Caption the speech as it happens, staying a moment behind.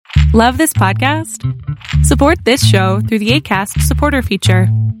Love this podcast? Support this show through the Acast supporter feature.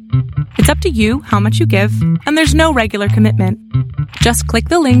 It's up to you how much you give, and there's no regular commitment. Just click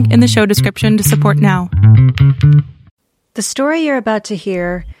the link in the show description to support now. The story you're about to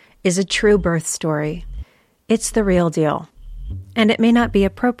hear is a true birth story. It's the real deal, and it may not be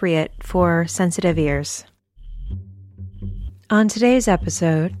appropriate for sensitive ears. On today's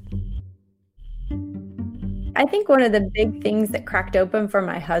episode, I think one of the big things that cracked open for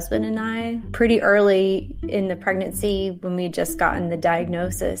my husband and I pretty early in the pregnancy when we had just gotten the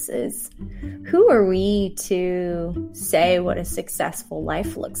diagnosis is, who are we to say what a successful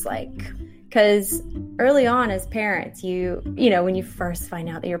life looks like? Because early on as parents, you know, when you first find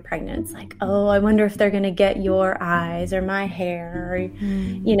out that you're pregnant, it's like, oh, I wonder if they're going to get your eyes or my hair. Or,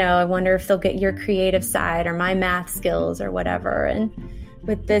 you know, I wonder if they'll get your creative side or my math skills or whatever. And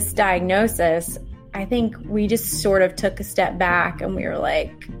with this diagnosis, I think we just sort of took a step back and we were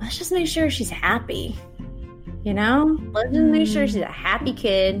like, let's just make sure she's happy. You know, let's just make sure she's a happy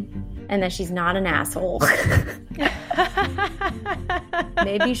kid and that she's not an asshole.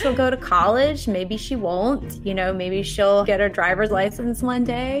 Maybe she'll go to college. Maybe she won't. You know, maybe she'll get her driver's license one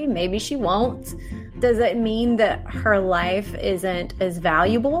day. Maybe she won't. Does it mean that her life isn't as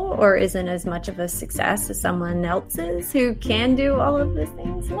valuable or isn't as much of a success as someone else's who can do all of these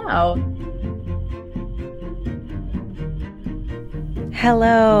things? No.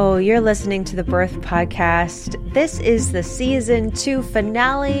 hello, you're listening to the Birth Podcast. This is the Season 2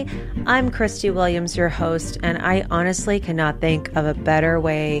 finale. I'm Christy Williams, your host, and I honestly cannot think of a better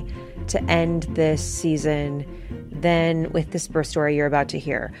way to end this season than with this birth story you're about to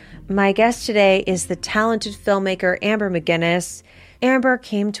hear. My guest today is the talented filmmaker Amber McGinnis. Amber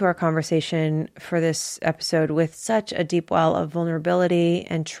came to our conversation for this episode with such a deep well of vulnerability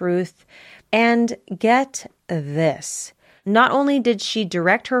and truth. And get this. Not only did she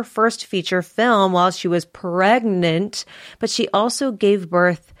direct her first feature film while she was pregnant, but she also gave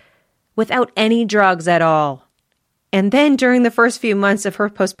birth without any drugs at all. And then during the first few months of her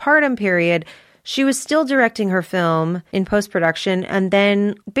postpartum period, she was still directing her film in post-production and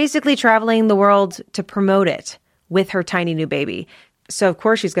then basically traveling the world to promote it with her tiny new baby. So, of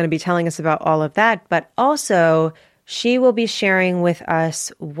course, she's going to be telling us about all of that, but also she will be sharing with us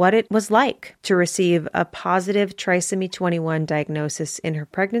what it was like to receive a positive trisomy 21 diagnosis in her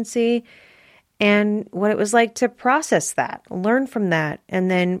pregnancy and what it was like to process that, learn from that, and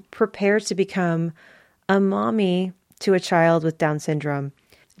then prepare to become a mommy to a child with Down syndrome.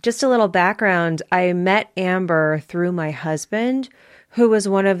 Just a little background, I met Amber through my husband, who was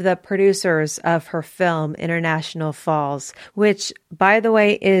one of the producers of her film, International Falls, which, by the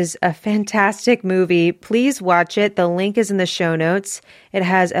way, is a fantastic movie. Please watch it. The link is in the show notes. It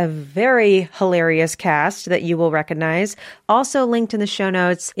has a very hilarious cast that you will recognize. Also linked in the show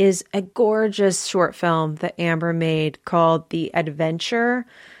notes is a gorgeous short film that Amber made called The Adventure.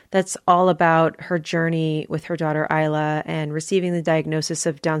 That's all about her journey with her daughter Isla and receiving the diagnosis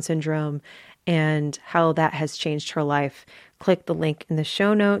of Down syndrome and how that has changed her life. Click the link in the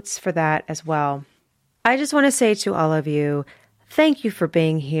show notes for that as well. I just want to say to all of you, thank you for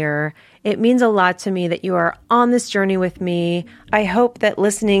being here. It means a lot to me that you are on this journey with me. I hope that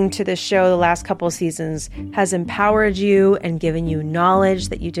listening to this show the last couple of seasons has empowered you and given you knowledge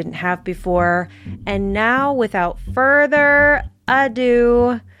that you didn't have before. And now, without further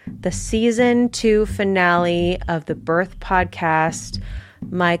ado, the Season 2 finale of the Birth Podcast,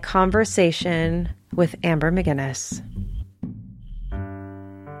 my conversation with Amber McGinnis.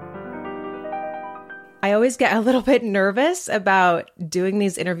 I always get a little bit nervous about doing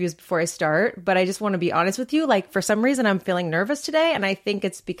these interviews before I start, but I just want to be honest with you. Like, for some reason, I'm feeling nervous today, and I think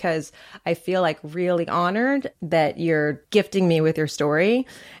it's because I feel like really honored that you're gifting me with your story.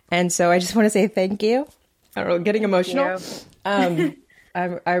 And so I just want to say thank you. I don't know, getting emotional.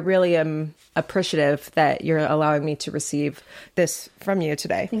 I really am appreciative that you're allowing me to receive this from you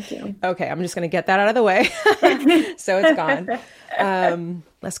today. Thank you. Okay, I'm just going to get that out of the way. So it's gone.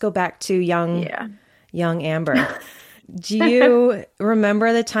 Let's go back to young Amber. Do you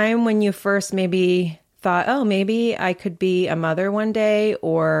remember the time when you first maybe thought, oh, maybe I could be a mother one day?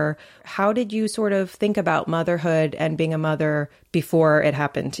 Or how did you sort of think about motherhood and being a mother before it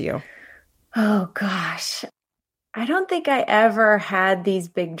happened to you? Oh, gosh. I don't think I ever had these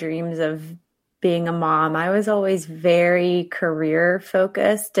big dreams of being a mom. I was always very career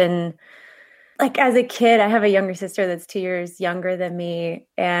focused. And like as a kid, I have a younger sister that's 2 years younger than me.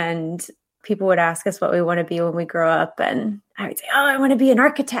 And people would ask us what we want to be when we grow up. And I would say, oh, I want to be an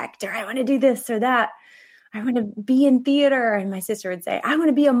architect, or I want to do this or that. I want to be in theater. And my sister would say, I want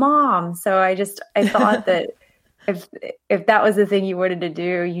to be a mom. So I thought that if that was the thing you wanted to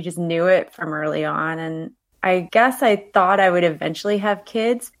do, you just knew it from early on. And I guess I thought I would eventually have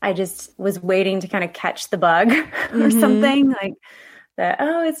kids. I just was waiting to kind of catch the bug or something like that.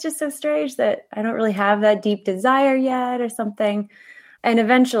 Oh, it's just so strange that I don't really have that deep desire yet or something. And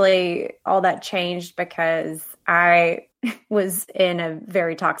eventually all that changed because I was in a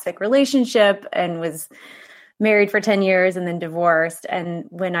very toxic relationship and was married for 10 years and then divorced. And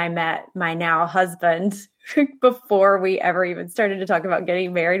when I met my now husband, before we ever even started to talk about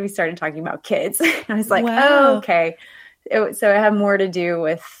getting married, we started talking about kids. I was like, oh, okay. So it had more to do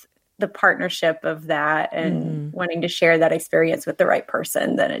with the partnership of that and wanting to share that experience with the right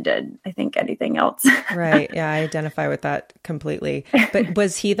person than it did, I think, anything else. Right. Yeah, I identify with that completely. But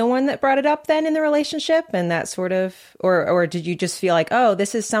was he the one that brought it up then in the relationship and that sort of, or did you just feel like, oh,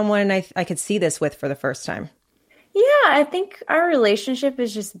 this is someone I could see this with for the first time? Yeah, I think our relationship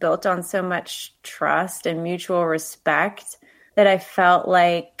is just built on so much trust and mutual respect that I felt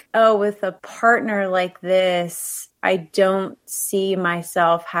like, oh, with a partner like this, I don't see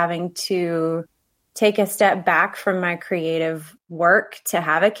myself having to take a step back from my creative work to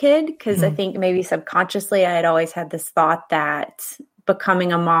have a kid. Because I think maybe subconsciously I had always had this thought that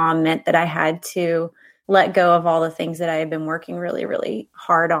becoming a mom meant that I had to let go of all the things that I had been working really, really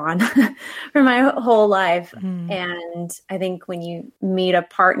hard on for my whole life. And I think when you meet a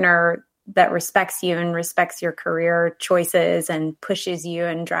partner that respects you and respects your career choices and pushes you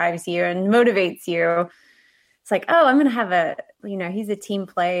and drives you and motivates you, it's like, oh, I'm going to have he's a team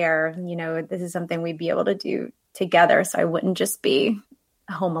player. This is something we'd be able to do together. So I wouldn't just be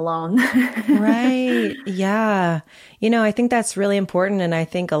home alone. Right. Yeah. I think that's really important. And I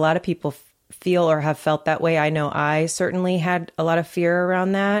think a lot of people feel or have felt that way. I know I certainly had a lot of fear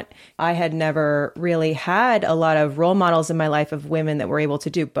around that. I had never really had a lot of role models in my life of women that were able to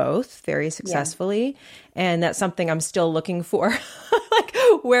do both very successfully. Yeah. And that's something I'm still looking for. Like,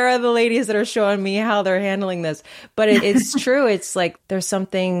 where are the ladies that are showing me how they're handling this? But it's true. It's like there's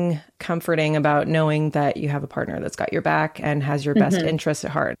something comforting about knowing that you have a partner that's got your back and has your best interests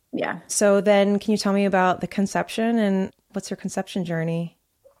at heart. Yeah. So then can you tell me about the conception and what's your conception journey?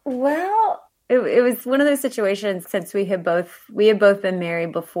 Well, it was one of those situations since we had both been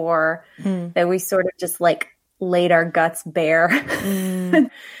married before that we sort of just like laid our guts bare and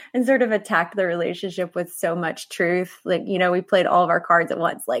sort of attacked the relationship with so much truth. Like, we played all of our cards at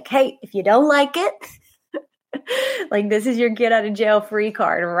once. Like, hey, if you don't like it, like this is your get out of jail free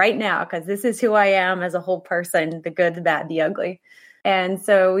card right now, because this is who I am as a whole person, the good, the bad, the ugly. And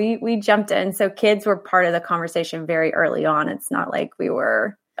so we jumped in. So kids were part of the conversation very early on. It's not like we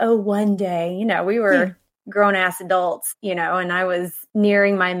were, oh, one day, we were grown ass adults, and I was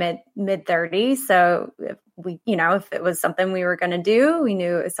nearing my mid 30s. So if it was something we were going to do, we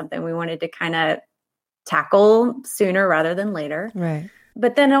knew it was something we wanted to kind of tackle sooner rather than later. Right.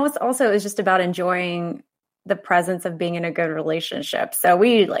 But then it was just about enjoying the presence of being in a good relationship. So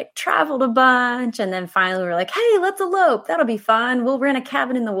we traveled a bunch, and then finally we were like, hey, let's elope. That'll be fun. We'll rent a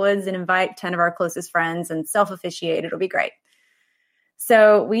cabin in the woods and invite 10 of our closest friends and self-officiate. It'll be great.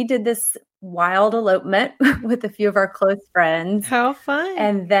 So we did this wild elopement with a few of our close friends. How fun.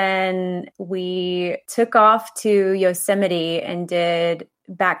 And then we took off to Yosemite and did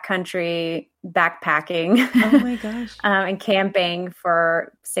backcountry backpacking. Oh my gosh. And camping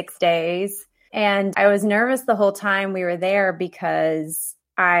for 6 days. And I was nervous the whole time we were there because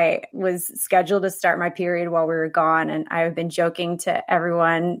I was scheduled to start my period while we were gone. And I've been joking to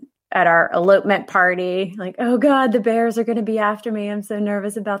everyone at our elopement party, like, oh God, the bears are going to be after me. I'm so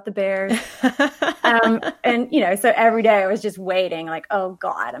nervous about the bears. So every day I was just waiting, like, oh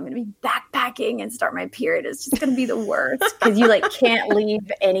God, I'm going to be backpacking and start my period. It's just going to be the worst because you can't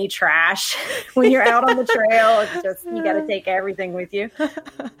leave any trash when you're out on the trail. It's just, you got to take everything with you.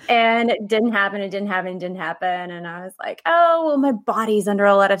 And it didn't happen. And I was like, oh, well, my body's under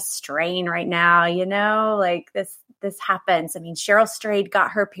a lot of strain right now. This happens. I mean, Cheryl Strayed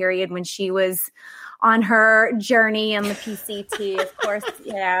got her period when she was on her journey on the PCT, of course, I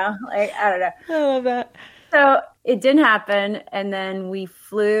don't know. I love that. So it didn't happen. And then we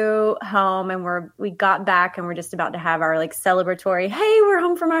flew home and we got back and we're just about to have our celebratory, hey, we're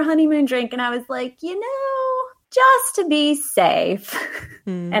home from our honeymoon drink. And I was like, just to be safe.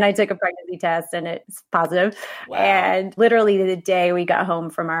 And I took a pregnancy test and it's positive. Wow. And literally the day we got home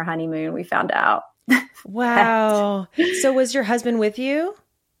from our honeymoon, we found out. Wow. So was your husband with you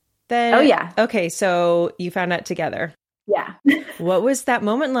then? Oh, yeah. Okay. So you found out together. Yeah. What was that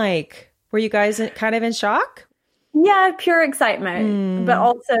moment like? Were you guys kind of in shock? Yeah, pure excitement, but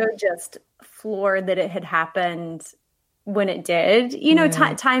also just floored that it had happened when it did,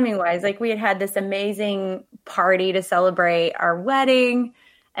 timing wise. Like we had this amazing party to celebrate our wedding,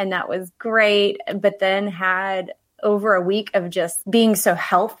 and that was great. But then had over a week of just being so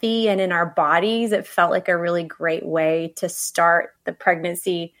healthy and in our bodies. It felt like a really great way to start the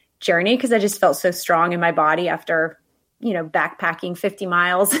pregnancy journey, because I just felt so strong in my body after, backpacking 50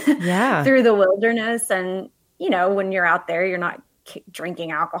 miles through the wilderness. And, when you're out there, you're not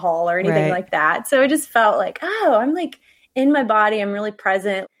drinking alcohol or anything like that. So it just felt like, oh, I'm like in my body. I'm really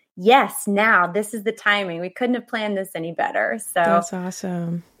present. Yes, now this is the timing. We couldn't have planned this any better. So that's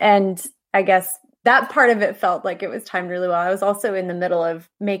awesome. And I guess that part of it felt like it was timed really well. I was also in the middle of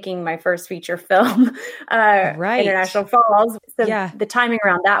making my first feature film, International Falls. So the timing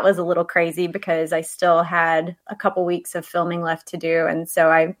around that was a little crazy because I still had a couple weeks of filming left to do. And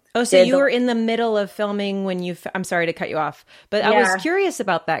so so you were in the middle of filming when I'm sorry to cut you off, but I was curious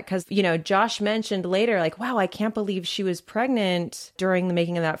about that because, Josh mentioned later, like, wow, I can't believe she was pregnant during the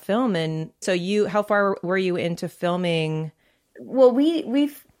making of that film. And so how far were you into filming? Well,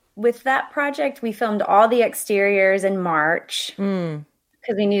 with that project, we filmed all the exteriors in March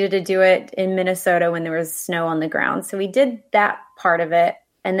because we needed to do it in Minnesota when there was snow on the ground. So we did that part of it.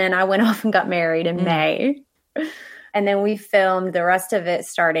 And then I went off and got married in May. And then we filmed the rest of it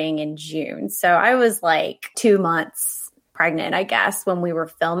starting in June. So I was like 2 months pregnant, I guess, when we were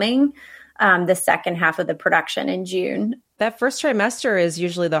filming the second half of the production in June. That first trimester is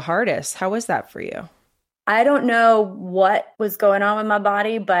usually the hardest. How was that for you? I don't know what was going on with my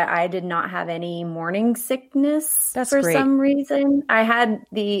body, but I did not have any morning sickness for some reason. I had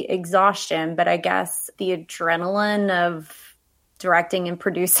the exhaustion, but I guess the adrenaline of directing and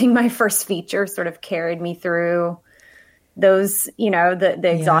producing my first feature sort of carried me through those, the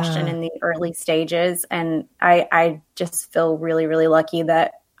exhaustion in the early stages. And I just feel really, really lucky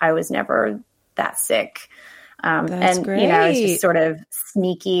that I was never that sick. That's great. It's just sort of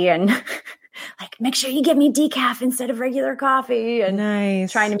sneaky and like, make sure you give me decaf instead of regular coffee, and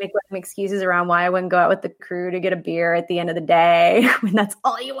trying to make excuses around why I wouldn't go out with the crew to get a beer at the end of the day when that's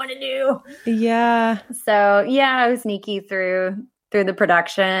all you want to do. Yeah. So I was sneaky through the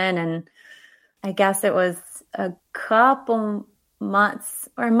production, and I guess it was a couple months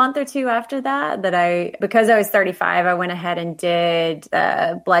or a month or two after that because I was 35, I went ahead and did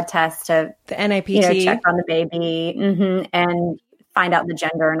a blood test to the NIPT, check on the baby and find out the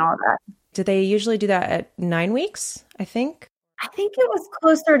gender and all that. Did they usually do that at 9 weeks, I think? I think it was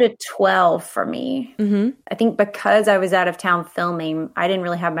closer to 12 for me. Mm-hmm. I think because I was out of town filming, I didn't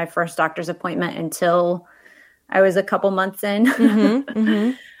really have my first doctor's appointment until I was a couple months in. Mm-hmm.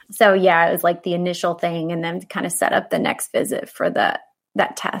 Mm-hmm. So it was like the initial thing, and then kind of set up the next visit for that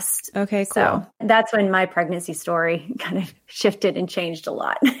test. Okay, cool. So that's when my pregnancy story kind of shifted and changed a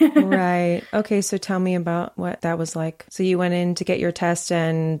lot. Right. Okay, so tell me about what that was like. So you went in to get your test,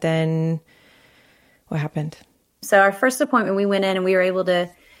 and then what happened? So our first appointment, we went in and we were able to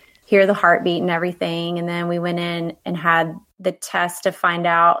hear the heartbeat and everything. And then we went in and had the test to find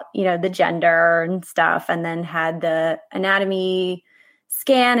out, the gender and stuff, and then had the anatomy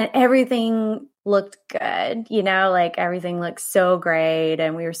scan, and everything looked good, like everything looked so great,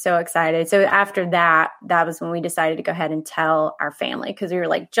 and we were so excited. So after that was when we decided to go ahead and tell our family, because we were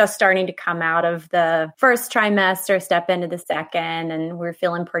like just starting to come out of the first trimester, step into the second, and we were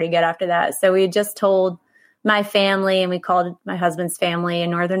feeling pretty good after that. So we had just told my family, and we called my husband's family in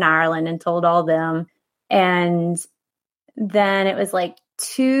Northern Ireland and told all them. And then it was like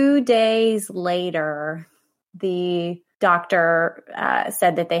 2 days later, the doctor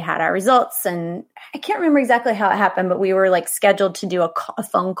said that they had our results, and I can't remember exactly how it happened, but we were like scheduled to do a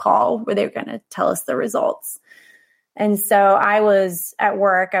phone call where they were going to tell us the results. And so I was at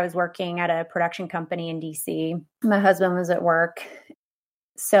work. I was working at a production company in DC. My husband was at work.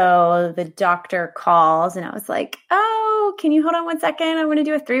 So the doctor calls, and I was like, oh, can you hold on 1 second? I want to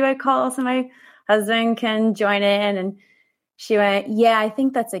do a 3-way call so my husband can join in. And she went, yeah, I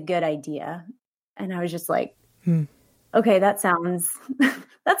think that's a good idea. And I was just like, okay, that sounds,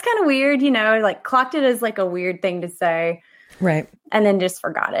 that's kind of weird, like clocked it as like a weird thing to say. Right. And then just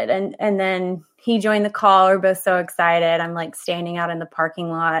forgot it. And then he joined the call. We're both so excited. I'm like standing out in the parking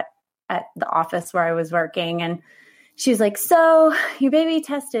lot at the office where I was working. And she was like, so your baby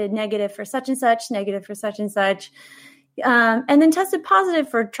tested negative for such and such, negative for such and such. And then tested positive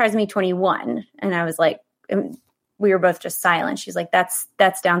for trisomy 21. And I was like, we were both just silent. She's like, that's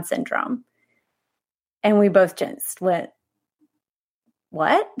Down syndrome. And we both just went,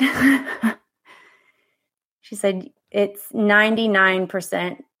 what? She said, it's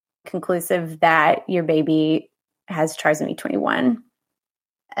 99% conclusive that your baby has trisomy 21.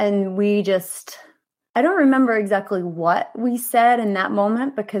 And we just I don't remember exactly what we said in that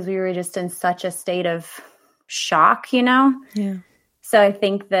moment because we were just in such a state of shock, Yeah. So I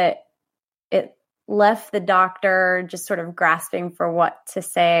think that it left the doctor just sort of grasping for what to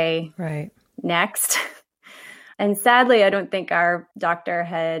say next. And sadly, I don't think our doctor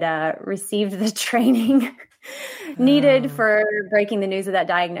had received the training needed for breaking the news of that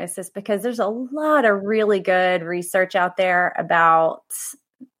diagnosis, because there's a lot of really good research out there about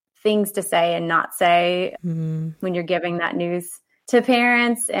things to say and not say when you're giving that news to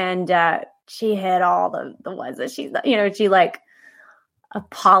parents. And she hit all the ones that she like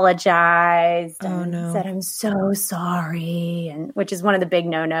apologized and said, "I'm so sorry," and which is one of the big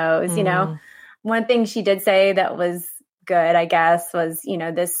no-nos. One thing she did say that was good, I guess, was,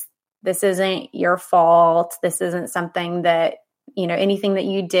 this isn't your fault. This isn't something that, anything that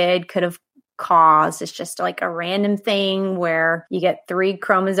you did could have caused. It's just like a random thing where you get 3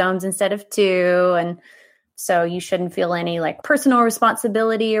 chromosomes instead of 2. And so you shouldn't feel any like personal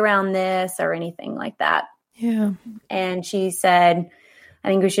responsibility around this or anything like that. Yeah. And she said, "I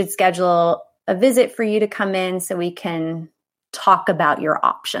think we should schedule a visit for you to come in so we can talk about your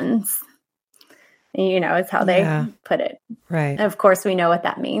options." It's how they put it. Right. And of course, we know what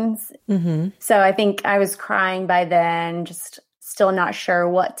that means. Mm-hmm. So I think I was crying by then, just still not sure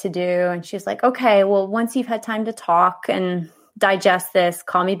what to do. And she was like, "Okay, well, once you've had time to talk and digest this,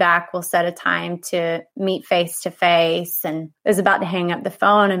 call me back. We'll set a time to meet face to face." And I was about to hang up the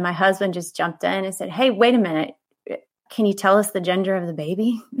phone, and my husband just jumped in and said, "Hey, wait a minute. Can you tell us the gender of the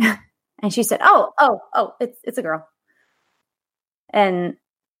baby?" And she said, oh, it's a girl. And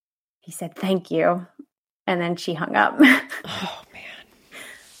he said, "Thank you." And then she hung up. Oh,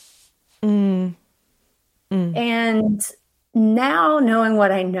 man. And now, knowing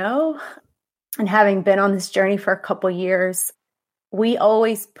what I know and having been on this journey for a couple years, we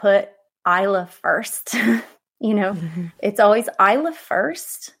always put Isla first. It's always Isla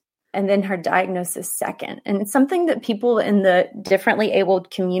first and then her diagnosis second. And it's something that people in the differently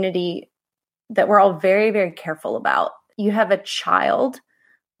abled community that we're all very, very careful about. You have a child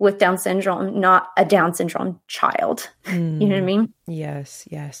with Down syndrome, not a Down syndrome child. You know what I mean? Yes.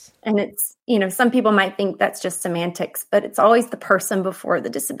 And it's, some people might think that's just semantics, but it's always the person before the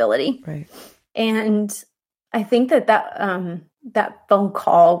disability. Right. And I think that phone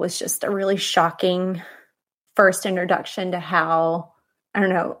call was just a really shocking first introduction to how,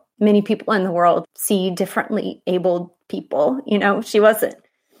 many people in the world see differently abled people. She wasn't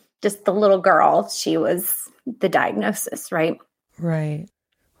just the little girl. She was the diagnosis, right? Right.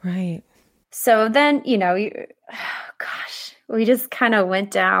 So then, we just kind of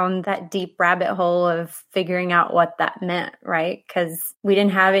went down that deep rabbit hole of figuring out what that meant, right? Because we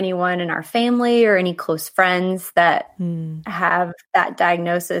didn't have anyone in our family or any close friends that have that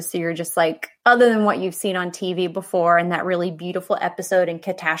diagnosis. So you're just like, other than what you've seen on TV before and that really beautiful episode in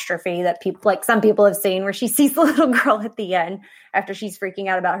Catastrophe that some people have seen where she sees the little girl at the end after she's freaking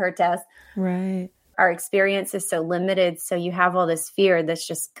out about her test. Right. Our experience is so limited. So you have all this fear that's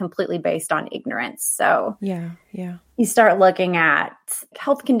just completely based on ignorance. So yeah. You start looking at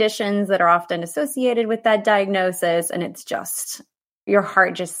health conditions that are often associated with that diagnosis. And it's just, your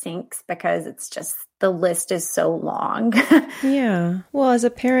heart just sinks because it's just, the list is so long. Yeah. Well, as a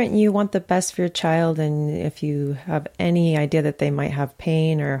parent, you want the best for your child. And if you have any idea that they might have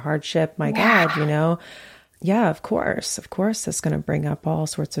pain or hardship, my God, yeah, of course, that's going to bring up all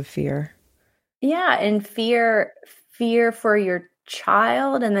sorts of fear. Yeah. And fear for your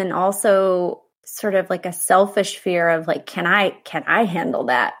child. And then also sort of like a selfish fear of like, can I handle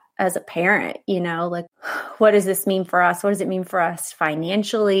that as a parent? Like, what does this mean for us? What does it mean for us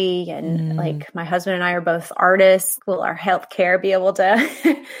financially? And like, my husband and I are both artists. Will our healthcare be able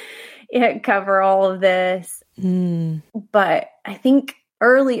to cover all of this? But I think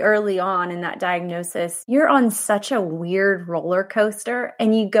early on in that diagnosis, you're on such a weird roller coaster,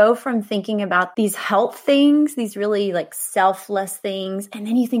 and you go from thinking about these health things, these really like selfless things. And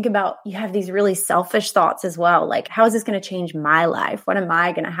then you have these really selfish thoughts as well. Like, how is this going to change my life? What am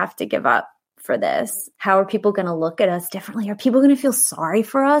I going to have to give up for this? How are people going to look at us differently? Are people going to feel sorry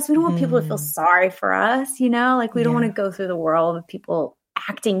for us? We don't want people to feel sorry for us. Like we don't want to go through the world of people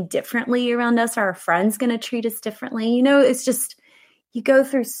acting differently around us. Are our friends going to treat us differently? It's just, you go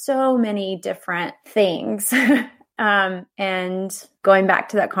through so many different things. And going back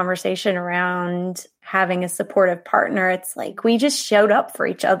to that conversation around having a supportive partner, it's like we just showed up for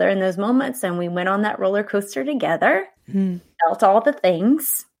each other in those moments, and we went on that roller coaster together, felt all the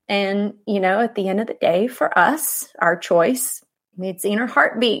things. And, at the end of the day, for us, our choice, we had seen her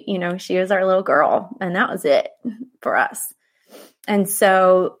heartbeat. She was our little girl, and that was it for us. And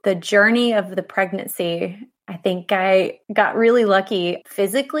so the journey of the pregnancy, I think I got really lucky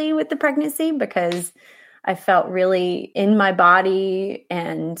physically with the pregnancy because I felt really in my body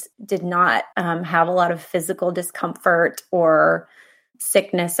and did not have a lot of physical discomfort or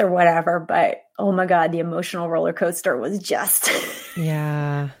sickness or whatever. But oh my God, the emotional roller coaster was just,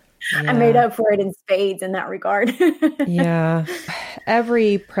 Yeah. I made up for it in spades in that regard. Yeah.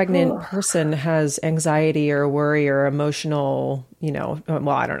 Every pregnant person has anxiety or worry or emotional, well,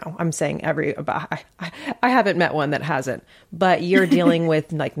 I don't know. I'm saying I haven't met one that hasn't, but you're dealing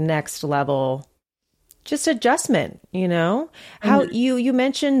with like next level, just adjustment, how you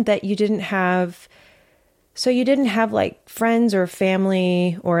mentioned that you didn't have like friends or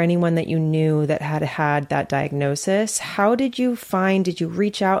family or anyone that you knew that had that diagnosis. How did you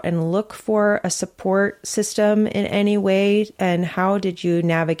reach out and look for a support system in any way? And how did you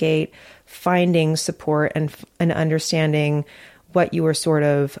navigate finding support and understanding what you were sort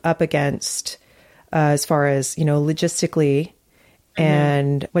of up against as far as, logistically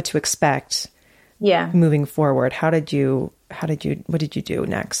and what to expect moving forward? What did you do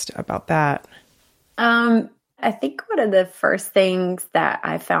next about that? I think one of the first things that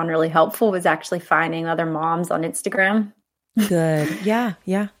I found really helpful was actually finding other moms on Instagram. Good. Yeah.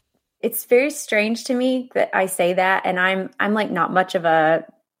 Yeah. It's very strange to me that I say that. And I'm like not much of a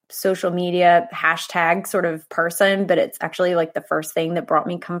social media hashtag sort of person, but it's actually like the first thing that brought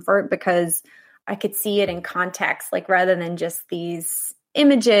me comfort because I could see it in context, like rather than just these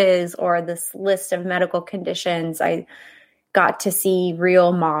images or this list of medical conditions, I got to see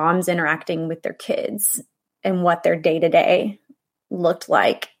real moms interacting with their kids and what their day-to-day looked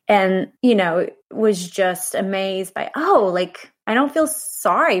like. And, was just amazed by, like, I don't feel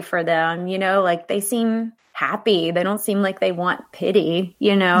sorry for them, like they seem happy. They don't seem like they want pity,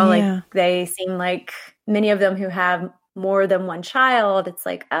 like they seem like many of them who have more than one child. It's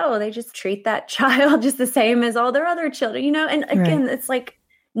like, they just treat that child just the same as all their other children, and again, It's like,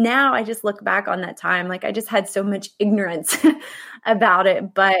 now I just look back on that time, like I just had so much ignorance about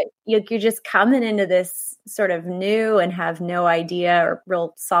it, but you're just coming into this sort of new and have no idea or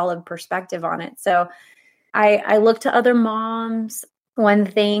real solid perspective on it. So I looked to other moms. One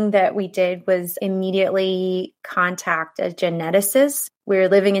thing that we did was immediately contact a geneticist. We were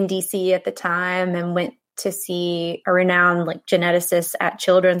living in DC at the time and went to see a renowned geneticist at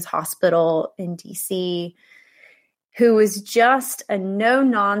Children's Hospital in DC, who was just a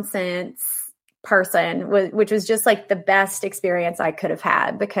no-nonsense person, which was just like the best experience I could have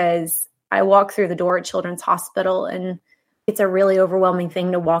had because I walked through the door at Children's Hospital and it's a really overwhelming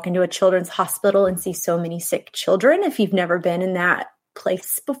thing to walk into a children's hospital and see so many sick children if you've never been in that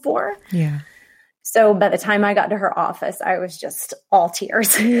place before. Yeah. So by the time I got to her office, I was just all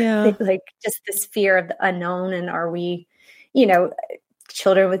tears. Yeah. Like just this fear of the unknown. And are we,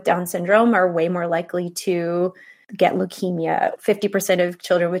 children with Down syndrome are way more likely to get leukemia. 50% of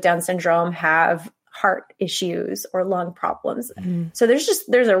children with Down syndrome have heart issues or lung problems. So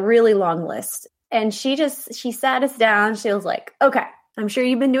there's a really long list. And she sat us down. She was like, okay, I'm sure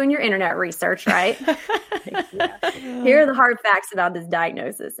you've been doing your internet research, right? Here are the hard facts about this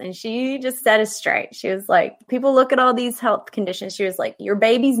diagnosis. And she just set us straight. She was like, people look at all these health conditions. She was like, your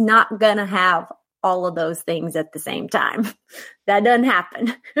baby's not going to have all of those things at the same time. That doesn't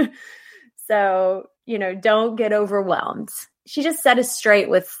happen. So, don't get overwhelmed. She just set us straight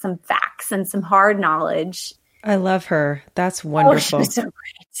with some facts and some hard knowledge. I love her. That's wonderful. She was so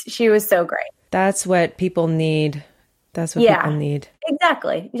great. She was so great. That's what people need. That's what people need.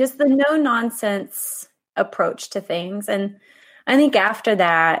 Exactly. Just the no nonsense approach to things. And I think after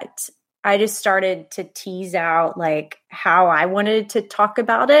that, I just started to tease out like how I wanted to talk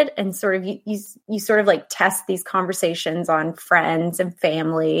about it. And sort of, you sort of like test these conversations on friends and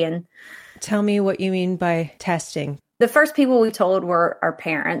family. And tell me what you mean by testing. The first people we told were our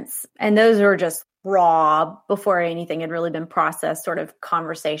parents. And those were just raw before anything had really been processed sort of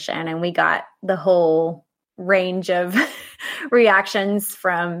conversation. And we got the whole range of reactions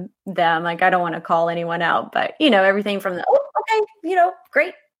from them. Like, I don't want to call anyone out, but everything from the, okay,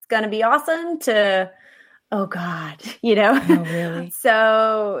 great, it's going to be awesome to, oh God, Oh, really?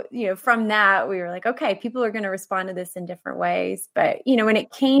 So, from that, we were like, okay, people are going to respond to this in different ways. But, when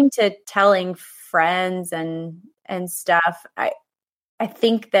it came to telling friends and stuff, I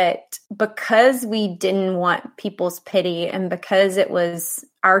think that because we didn't want people's pity and because it was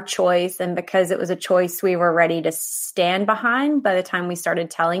our choice and because it was a choice we were ready to stand behind by the time we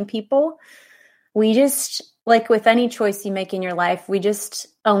started telling people, we just, like with any choice you make in your life, we just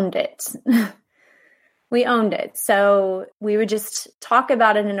owned it. We owned it. So we would just talk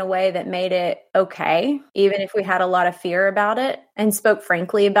about it in a way that made it okay, even if we had a lot of fear about it, and spoke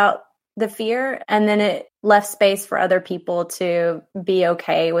frankly about the fear. And then it left space for other people to be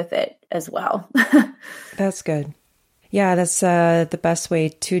okay with it as well. That's good. Yeah, that's the best way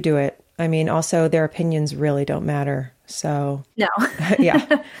to do it. I mean, also their opinions really don't matter. So no. Yeah,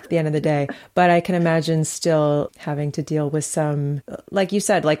 at the end of the day. But I can imagine still having to deal with some, like you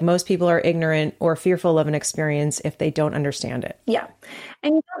said, like most people are ignorant or fearful of an experience if they don't understand it. Yeah.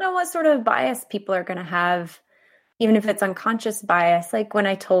 And you don't know what sort of bias people are going to have, even if it's unconscious bias. Like when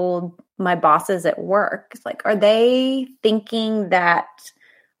I told my bosses at work, it's like, are they thinking that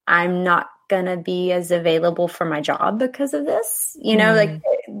I'm not going to be as available for my job because of this? You know, like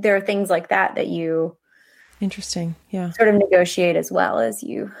there are things like that you interesting. Yeah. sort of negotiate as well as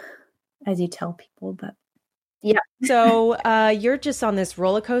you tell people. But yeah. So you're just on this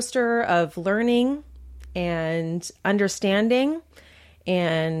roller coaster of learning and understanding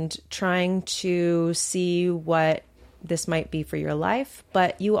and trying to see what this might be for your life.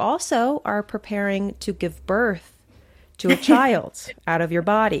 But you also are preparing to give birth to a child out of your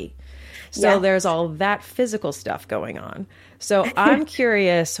body. So there's all that physical stuff going on. So I'm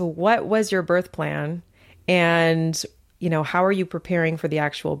curious, what was your birth plan? And, you know, how are you preparing for the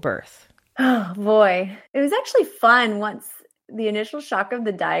actual birth? Oh, boy. It was actually fun once the initial shock of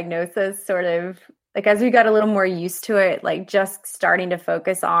the diagnosis sort of, like, as we got a little more used to it, like just starting to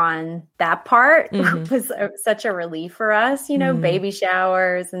focus on that part was such a relief for us, you know, baby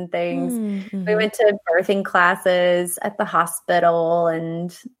showers and things. We went to birthing classes at the hospital,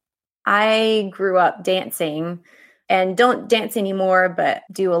 and I grew up dancing. And don't dance anymore, but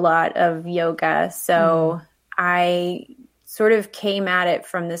do a lot of yoga. So I sort of came at it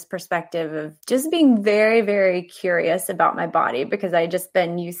from this perspective of just being very, very curious about my body, because I just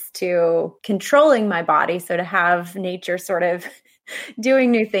been used to controlling my body. So to have nature sort of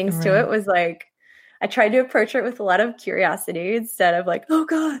doing new things to it was like, I tried to approach it with a lot of curiosity instead of like, oh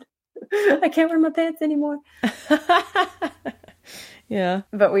God, I can't wear my pants anymore. Yeah.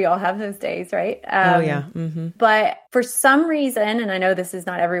 But we all have those days, right? Yeah. But for some reason, and I know this is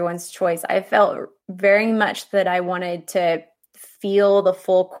not everyone's choice, I felt very much that I wanted to feel the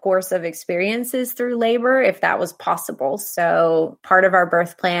full course of experiences through labor, if that was possible. So part of our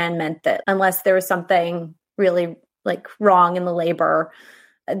birth plan meant that unless there was something really like wrong in the labor,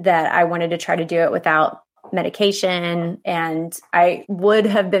 that I wanted to try to do it without medication. And I would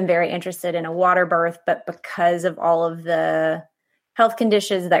have been very interested in a water birth, but because of all of the health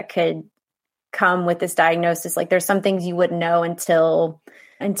conditions that could come with this diagnosis, like there's some things you wouldn't know until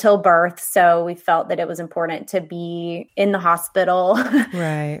birth. So we felt that it was important to be in the hospital.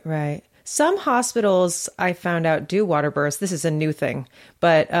 Right. Some hospitals, I found out, do water births. This is a new thing,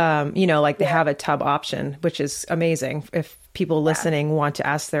 but you know, like they have a tub option, which is amazing if people listening want to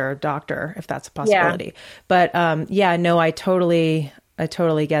ask their doctor if that's a possibility. But no, I totally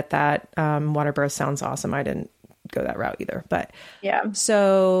get that. Water birth sounds awesome. I didn't go that route either, but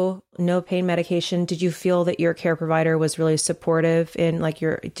so no pain medication. Did you feel that your care provider was really supportive in like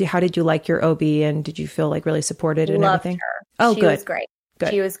how did you like your OB, and did you feel like really supported and everything? Her. Oh, she good. Was great. Good.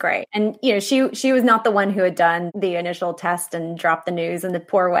 She was great. And, you know, she was not the one who had done the initial test and dropped the news in the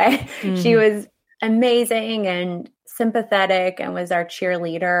poor way. She was amazing and sympathetic and was our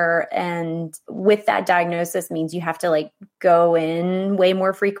cheerleader. And with that diagnosis means you have to like go in way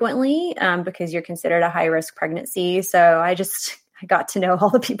more frequently because you're considered a high risk pregnancy. So I got to know all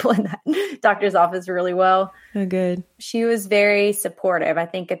the people in that doctor's office really well. Oh, good. She was very supportive. I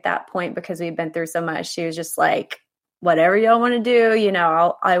think at that point, because we've been through so much, she was just like, whatever y'all want to do, you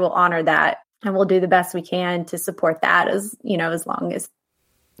know, I will honor that, and we'll do the best we can to support that as, you know, as long as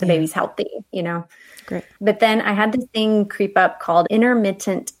the baby's healthy, you know. Great. But then I had this thing creep up called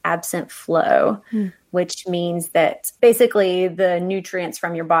intermittent absent flow, which means that basically the nutrients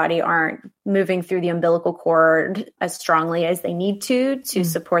from your body aren't moving through the umbilical cord as strongly as they need to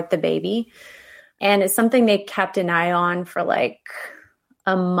support the baby. And it's something they kept an eye on for like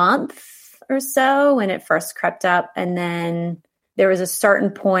a month or so when it first crept up. And then there was a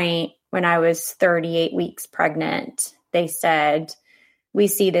certain point when I was 38 weeks pregnant, they said, we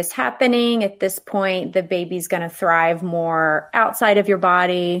see this happening at this point, the baby's going to thrive more outside of your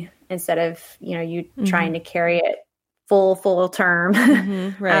body instead of, you know, you trying to carry it full term.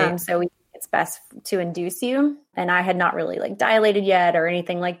 Right. So we think it's best to induce you. And I had not really like dilated yet or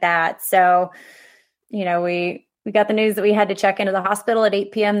anything like that. So, you know, we got the news that we had to check into the hospital at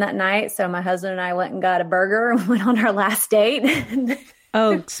 8 p.m. that night. So my husband and I went and got a burger and went on our last date.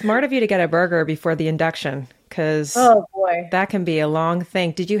 Oh, smart of you to get a burger before the induction. Because oh boy, that can be a long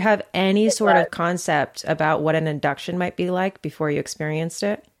thing. Did you have any sort of concept about what an induction might be like before you experienced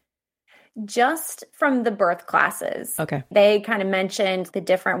it? Just from the birth classes. Okay. They kind of mentioned the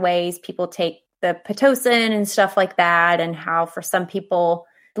different ways people take the Pitocin and stuff like that, and how for some people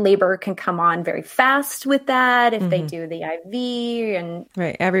labor can come on very fast with that if they do the IV. And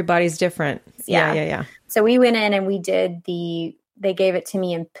right. Everybody's different. Yeah. So we went in and we did they gave it to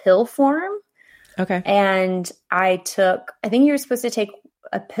me in pill form. Okay. And I think you were supposed to take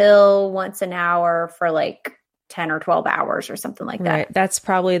a pill once an hour for like 10 or 12 hours or something like that. Right. That's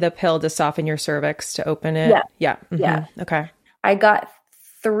probably the pill to soften your cervix to open it. Yeah. Yeah. Okay. I got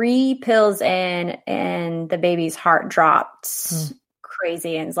 3 pills in and the baby's heart dropped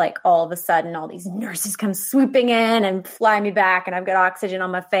crazy. And it's like all of a sudden all these nurses come swooping in and fly me back, and I've got oxygen on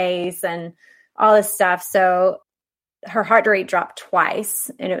my face and all this stuff. So her heart rate dropped twice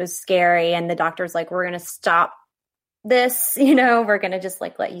and it was scary. And the doctor's like, we're going to stop this, we're going to just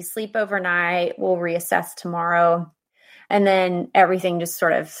like let you sleep overnight. We'll reassess tomorrow. And then everything just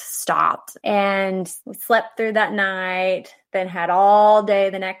sort of stopped, and we slept through that night, then had all day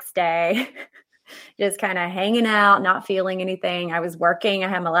the next day, just kind of hanging out, not feeling anything. I was working. I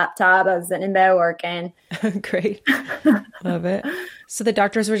had my laptop. I was sitting in bed working. Great. Love it. So the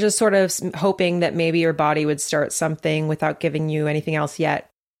doctors were just sort of hoping that maybe your body would start something without giving you anything else yet.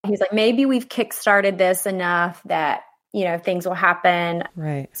 He's like, maybe we've kickstarted this enough that, things will happen,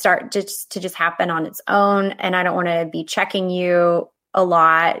 right? Start just happen on its own. And I don't want to be checking you a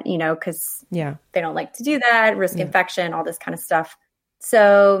lot, because they don't like to do that, risk infection, all this kind of stuff.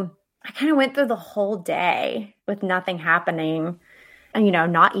 So I kind of went through the whole day with nothing happening and,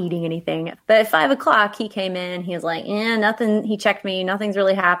 not eating anything. But at 5:00, he came in, he was like, nothing. He checked me. Nothing's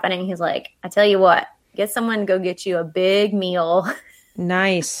really happening. He's like, I tell you what, get someone to go get you a big meal.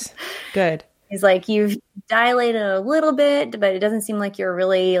 Nice. Good. He's like, you've dilated a little bit, but it doesn't seem like you're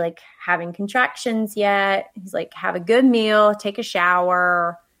really like having contractions yet. He's like, have a good meal, take a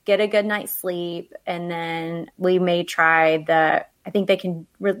shower, get a good night's sleep. And then we may try I think they can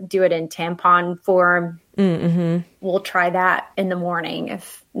do it in tampon form. Mm-hmm. We'll try that in the morning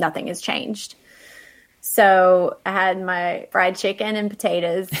if nothing has changed. So I had my fried chicken and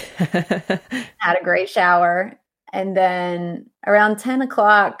potatoes, had a great shower. And then around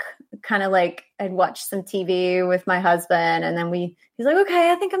 10:00, kind of like I'd watched some TV with my husband, and then he's like,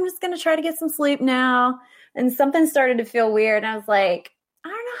 okay, I think I'm just going to try to get some sleep now. And something started to feel weird. And I was like, I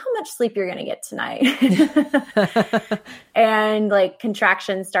don't know how much sleep you're going to get tonight. And like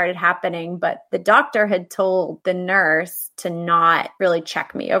contractions started happening, but the doctor had told the nurse to not really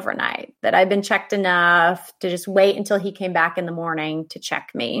check me overnight, that I'd been checked enough to just wait until he came back in the morning to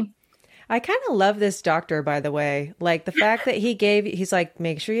check me. I kind of love this doctor, by the way. Like the fact that he's like,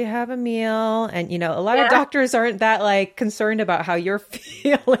 make sure you have a meal. And, a lot of doctors aren't that like concerned about how you're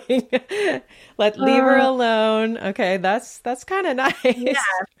feeling. Leave her alone. Okay. That's kind of nice.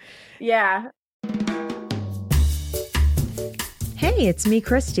 Yeah. Hey, it's me,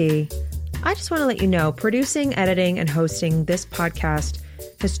 Christy. I just want to let you know, producing, editing, and hosting this podcast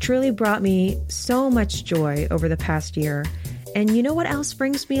has truly brought me so much joy over the past year. And you know what else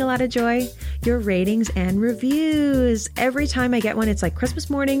brings me a lot of joy? Your ratings and reviews. Every time I get one, it's like Christmas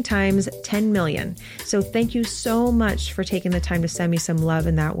morning times 10 million. So thank you so much for taking the time to send me some love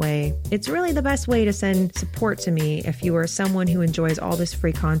in that way. It's really the best way to send support to me if you are someone who enjoys all this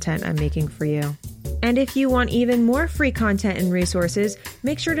free content I'm making for you. And if you want even more free content and resources,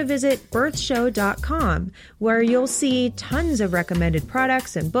 make sure to visit birthshow.com, where you'll see tons of recommended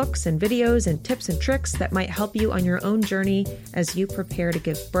products and books and videos and tips and tricks that might help you on your own journey as you prepare to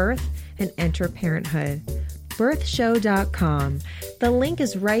give birth and enter parenthood. Birthshow.com. The link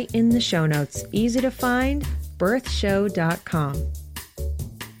is right in the show notes. Easy to find, birthshow.com.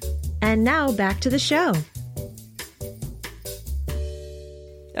 And now back to the show.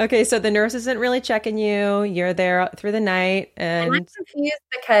 Okay, so the nurse isn't really checking you. You're there through the night. And I'm confused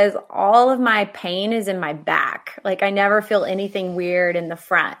because all of my pain is in my back. Like I never feel anything weird in the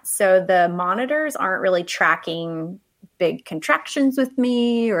front. So the monitors aren't really tracking big contractions with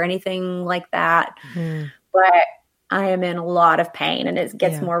me or anything like that. Mm-hmm. But I am in a lot of pain, and it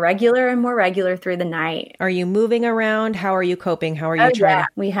gets more regular and more regular through the night. Are you moving around? How are you coping? How are you trying?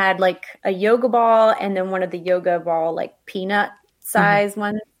 We had like a yoga ball, and then one of the yoga ball, like peanut size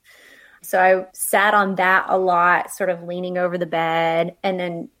ones. So I sat on that a lot, sort of leaning over the bed, and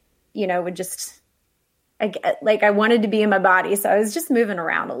then, would just, I wanted to be in my body. So I was just moving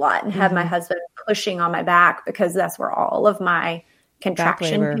around a lot and had my husband pushing on my back because that's where all of my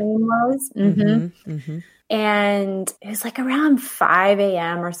contraction labor. pain was. And it was like around 5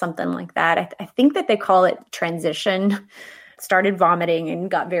 a.m. or something like that. I think that they call it transition. Started vomiting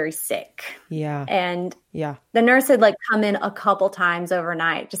and got very sick. Yeah. And yeah, the nurse had like come in a couple times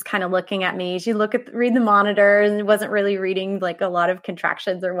overnight, just kind of looking at me. She'd read the monitor and wasn't really reading like a lot of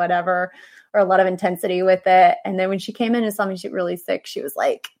contractions or whatever, or a lot of intensity with it. And then when she came in and saw me really sick, she was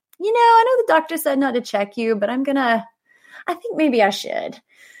like, I know the doctor said not to check you, but I think maybe I should.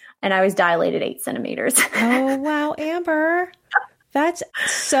 And I was dilated 8 centimeters. Oh, wow, Amber. That's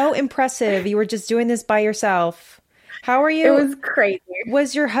so impressive. You were just doing this by yourself. How are you? It was crazy.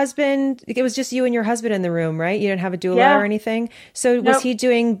 Was your husband, it was just you and your husband in the room, right? You didn't have a doula or anything? So was he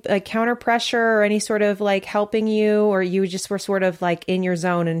doing like counter pressure or any sort of like helping you, or you just were sort of like in your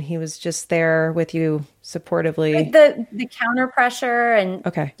zone and he was just there with you supportively? Like the counter pressure and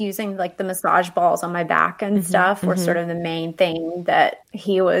using like the massage balls on my back and stuff were sort of the main thing that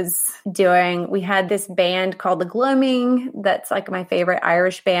he was doing. We had this band called The Gloaming. That's like my favorite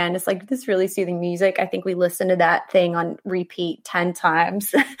Irish band. It's like this really soothing music. I think we listened to that thing on repeat 10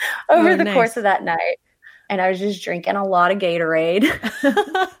 times over the course of that night. And I was just drinking a lot of Gatorade.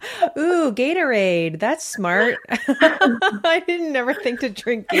 Ooh, Gatorade. That's smart. I didn't never think to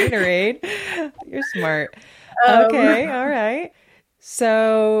drink Gatorade. You're smart. Okay. All right.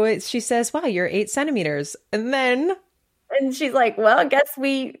 So she says, wow, you're 8 centimeters. And she's like, well,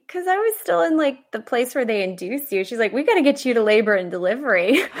 because I was still in like the place where they induce you. She's like, we got to get you to labor and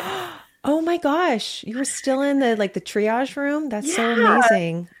delivery. Oh my gosh. You were still in the triage room? That's so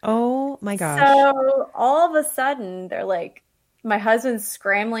amazing. Oh my gosh. So all of a sudden they're like, my husband's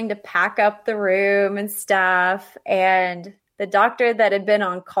scrambling to pack up the room and stuff. And the doctor that had been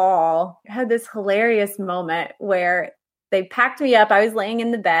on call had this hilarious moment where they packed me up. I was laying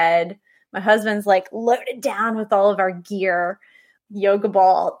in the bed. My husband's like loaded down with all of our gear, yoga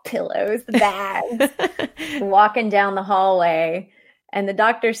ball, pillows, the bags, walking down the hallway. And the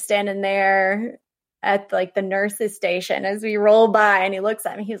doctor's standing there at like the nurse's station as we roll by, and he looks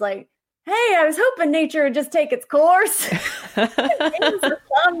at me. He's like, hey, I was hoping nature would just take its course. He gives a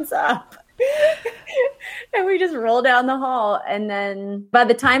thumbs up. And we just roll down the hall. And then by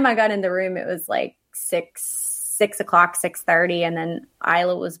the time I got in the room, it was like 6 o'clock, 6:30. And then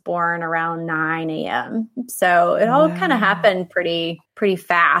Isla was born around 9 a.m. So it all kind of happened pretty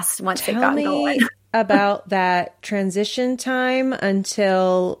fast once it got going. About that transition time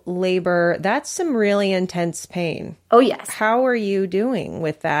until labor, that's some really intense pain. Oh, yes. How are you doing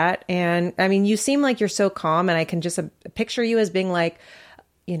with that? And I mean, you seem like you're so calm, and I can just picture you as being like,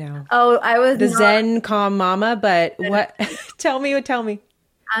 oh, I was the Zen calm mama, but what? Tell me.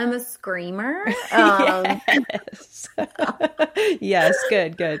 I'm a screamer. Yes. Yes.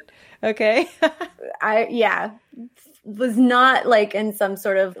 Good. Okay. I was not like in some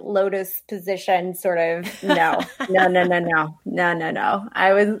sort of lotus position, sort of. No.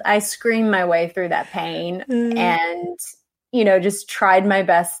 I screamed my way through that pain and, just tried my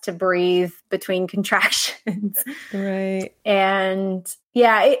best to breathe between contractions. Right. And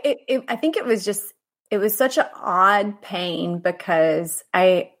I think it was such an odd pain because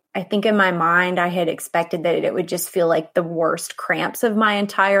I think in my mind, I had expected that it would just feel like the worst cramps of my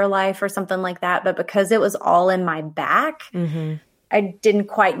entire life or something like that. But because it was all in my back, I didn't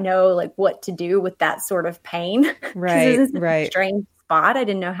quite know like what to do with that sort of pain. Right. It was a strange spot. I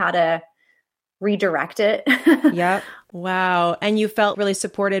didn't know how to redirect it. Yep. Wow. And you felt really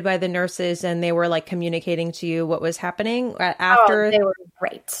supported by the nurses, and they were like communicating to you what was happening after? Oh, they were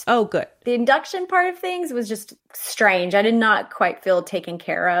great. Oh, good. The induction part of things was just strange. I did not quite feel taken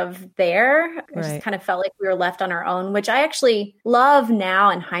care of there. I just kind of felt like we were left on our own, which I actually love now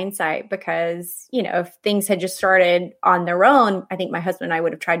in hindsight because, if things had just started on their own, I think my husband and I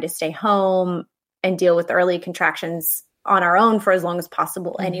would have tried to stay home and deal with early contractions on our own for as long as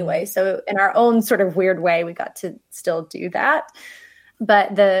possible anyway. So in our own sort of weird way, we got to still do that.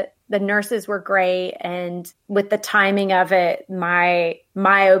 But the nurses were great. And with the timing of it, my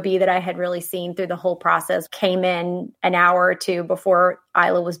OB that I had really seen through the whole process came in an hour or two before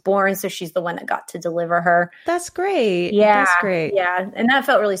Isla was born. So she's the one that got to deliver her. That's great. Yeah. That's great. Yeah. And that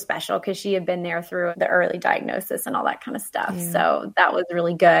felt really special because she had been there through the early diagnosis and all that kind of stuff. Yeah. So that was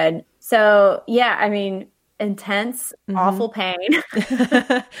really good. So yeah, I mean, intense, awful pain.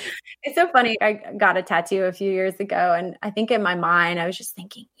 It's so funny. I got a tattoo a few years ago, and I think in my mind, I was just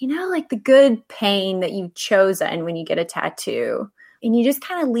thinking, like the good pain that you've chosen when you get a tattoo, and you just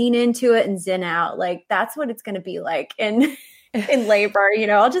kind of lean into it and zen out. Like that's what it's going to be like in labor.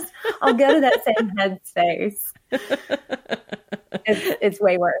 I'll go to that same headspace. It's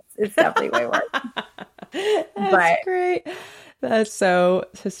way worse. It's definitely way worse. That's great. That's so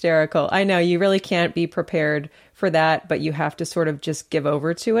hysterical. I know you really can't be prepared for that, but you have to sort of just give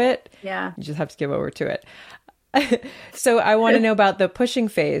over to it. Yeah. You just have to give over to it. So I want to know about the pushing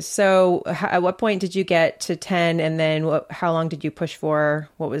phase. So at what point did you get to 10? And then how long did you push for?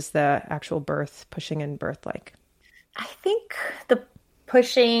 What was the actual pushing and birth like? I think the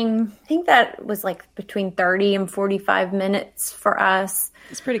pushing, I think that was like between 30 and 45 minutes for us.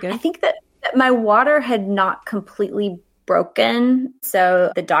 It's pretty good. I think that my water had not completely broken.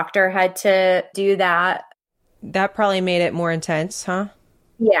 So the doctor had to do that. That probably made it more intense, huh?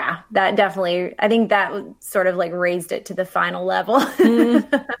 Yeah, that definitely, I think that sort of like raised it to the final level.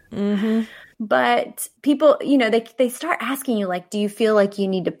 Mm-hmm. But people, they start asking you, like, do you feel like you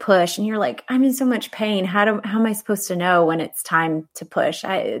need to push? And you're like, I'm in so much pain. How am I supposed to know when it's time to push?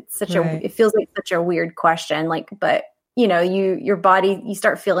 It feels like such a weird question. Like, but your body, you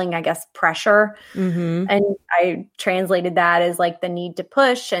start feeling, I guess, pressure. Mm-hmm. And I translated that as like the need to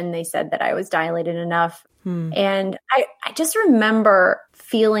push. And they said that I was dilated enough. And I just remember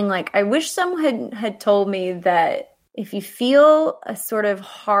feeling like I wish someone had told me that if you feel a sort of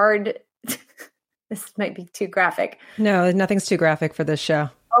hard, this might be too graphic. No, nothing's too graphic for this show.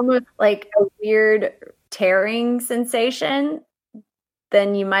 Almost like a weird tearing sensation,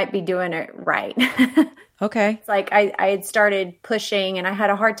 then you might be doing it right. Okay. It's like I had started pushing and I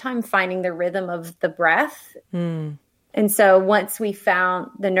had a hard time finding the rhythm of the breath. And so once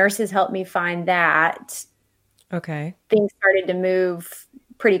the nurses helped me find that, okay, things started to move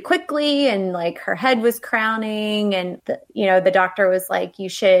pretty quickly, and like her head was crowning, and the doctor was like,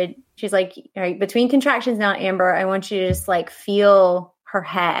 she's like, all right, between contractions now, Amber, I want you to just like feel her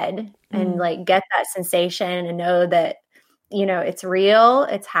head and like get that sensation and know that, it's real,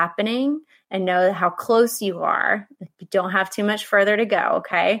 it's happening, and know how close you are. You don't have too much further to go.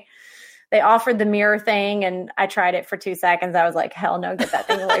 Okay. They offered the mirror thing and I tried it for 2 seconds. I was like, hell no, get that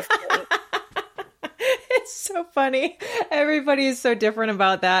thing away from me. It's so funny. Everybody is so different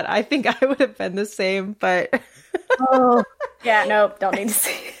about that. I think I would have been the same, but oh, yeah, nope, don't need to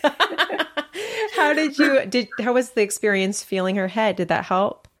see. How was the experience feeling her head? Did that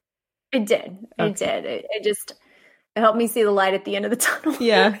help? It did. It did. It just helped me see the light at the end of the tunnel.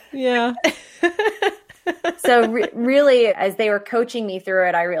 Yeah. Yeah. So really, as they were coaching me through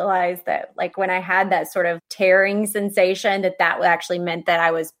it, I realized that like when I had that sort of tearing sensation, that actually meant that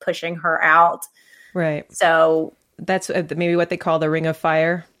I was pushing her out. Right. So that's maybe what they call the ring of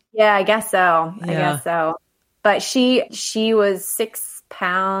fire. Yeah, I guess so. Yeah. I guess so. But she was 6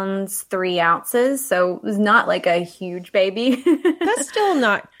 pounds, 3 ounces. So it was not like a huge baby. That's still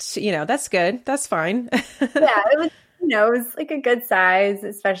not, that's good. That's fine. Yeah, it was. It was like a good size,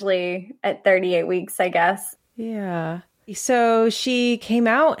 especially at 38 weeks, I guess. Yeah. So she came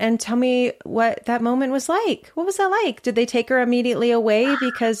out, and tell me what that moment was like. What was that like? Did they take her immediately away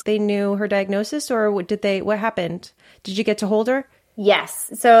because they knew her diagnosis, or what happened? Did you get to hold her?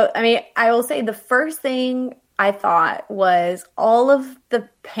 Yes. So, I mean, I will say the first thing I thought was all of the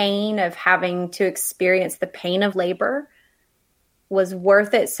pain of having to experience the pain of labor was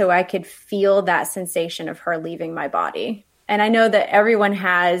worth it so I could feel that sensation of her leaving my body. And I know that everyone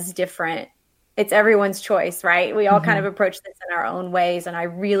has it's everyone's choice, right? We all kind of approach this in our own ways. And I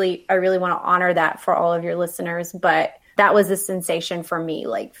really want to honor that for all of your listeners. But that was a sensation for me,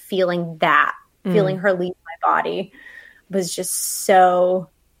 like feeling her leave my body was just so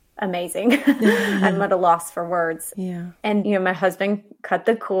amazing. I'm at a loss for words. Yeah. And, my husband cut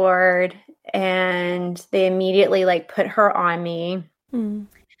the cord and they immediately like put her on me. And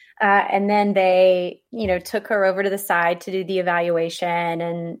then they, took her over to the side to do the evaluation.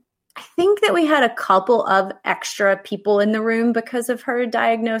 And I think that we had a couple of extra people in the room because of her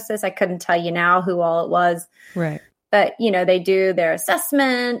diagnosis. I couldn't tell you now who all it was. Right. But, they do their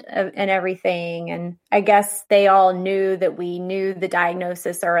assessment and everything. And I guess they all knew that we knew the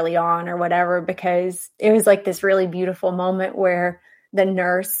diagnosis early on or whatever, because it was like this really beautiful moment where the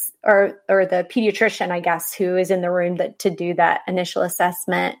nurse or the pediatrician, I guess, who is in the room to do that initial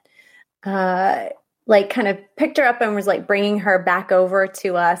assessment, like kind of picked her up and was like bringing her back over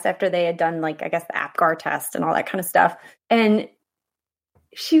to us after they had done like, I guess, the APGAR test and all that kind of stuff. And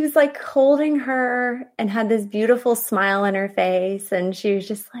she was like holding her and had this beautiful smile on her face. And she was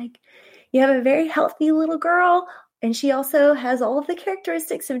just like, you have a very healthy little girl. And she also has all of the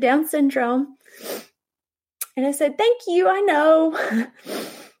characteristics of Down syndrome. And I said, thank you. I know.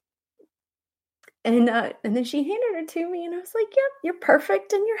 And then she handed her to me and I was like, yep, you're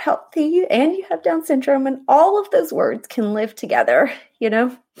perfect and you're healthy and you have Down syndrome. And all of those words can live together,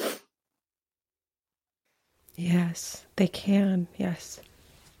 Yes, they can. Yes.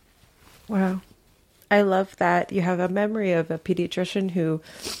 Wow. I love that you have a memory of a pediatrician who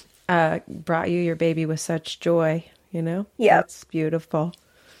brought you your baby with such joy, you know? Yeah. That's beautiful.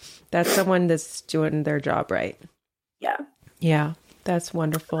 That's someone that's doing their job right. Yeah. Yeah. That's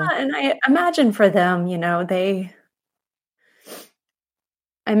wonderful. And I imagine for them, I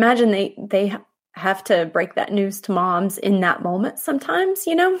imagine they have to break that news to moms in that moment sometimes,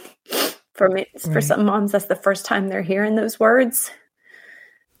 For me, for some moms, that's the first time they're hearing those words.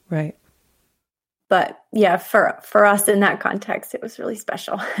 Right. But yeah, for us in that context, it was really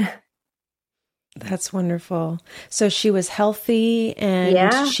special. That's wonderful. So she was healthy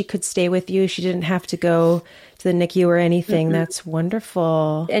and she could stay with you. She didn't have to go to the NICU or anything. Mm-hmm. That's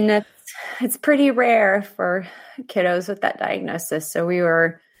wonderful. And it's pretty rare for kiddos with that diagnosis. So we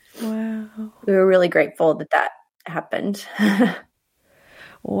were really grateful that happened.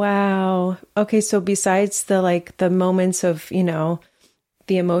 Wow. Okay. So besides the moments of,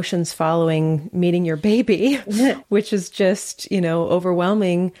 the emotions following meeting your baby, which is just,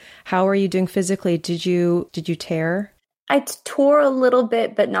 overwhelming. How are you doing physically? Did you tear? I tore a little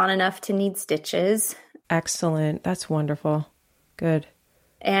bit, but not enough to need stitches. Excellent. That's wonderful. Good.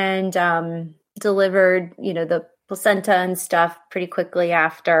 And delivered, the placenta and stuff pretty quickly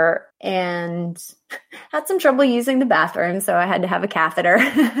after, and had some trouble using the bathroom, so I had to have a catheter.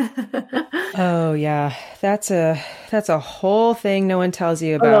 Oh yeah, that's a whole thing no one tells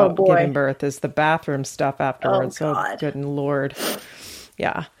you about giving birth is the bathroom stuff afterwards. Oh good Lord,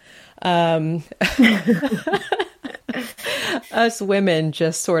 yeah. Us women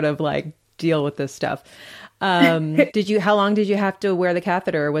just sort of deal with this stuff. How long did you have to wear the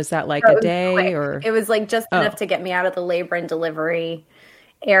catheter? Was that a day quick. Or? It was just enough to get me out of the labor and delivery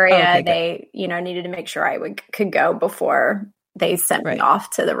area. Okay, they, needed to make sure I could go before they sent me off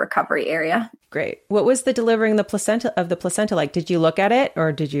to the recovery area. Great. What was the delivering the placenta like? Did you look at it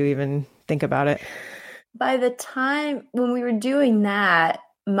or did you even think about it? By the time when we were doing that,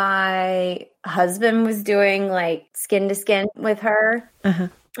 my husband was doing skin to skin with her. Uh-huh.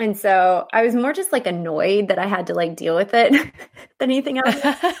 And so I was more just annoyed that I had to deal with it than anything else.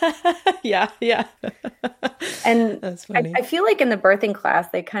 Yeah. And that's funny. I feel in the birthing class,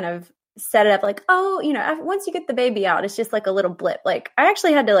 they kind of set it up once you get the baby out, it's just a little blip. I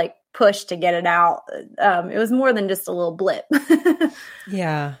actually had to push to get it out. It was more than just a little blip.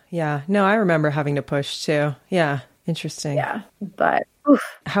 Yeah. No, I remember having to push too. Yeah. Interesting. Yeah. But oof.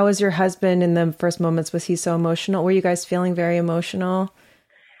 How was your husband in the first moments? Was he so emotional? Were you guys feeling very emotional?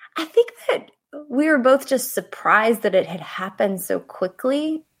 I think that we were both just surprised that it had happened so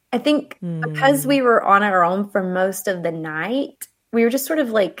quickly. I think because we were on our own for most of the night, we were just sort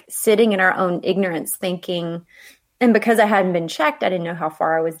of sitting in our own ignorance thinking, and because I hadn't been checked, I didn't know how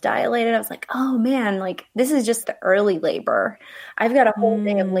far I was dilated. I was oh man, this is just the early labor. I've got a whole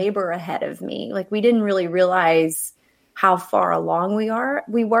day of labor ahead of me. We didn't really realize how far along we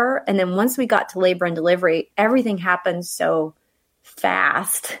were. And then once we got to labor and delivery, everything happened so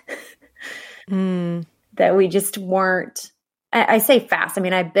fast that we just weren't, I say fast. I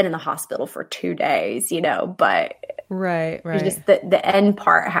mean, I've been in the hospital for 2 days, but right. Just the end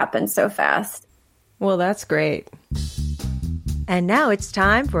part happened so fast. Well, that's great. And now it's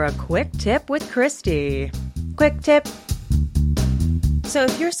time for a quick tip with Christy. Quick tip. So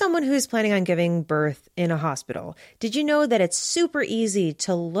if you're someone who's planning on giving birth in a hospital, did you know that it's super easy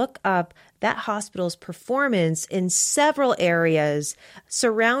to look up that hospital's performance in several areas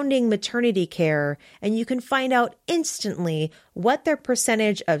surrounding maternity care, and you can find out instantly what their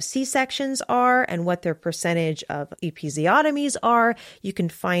percentage of C-sections are and what their percentage of episiotomies are. You can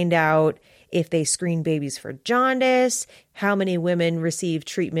find out if they screen babies for jaundice, how many women receive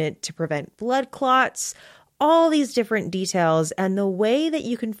treatment to prevent blood clots, all these different details. And the way that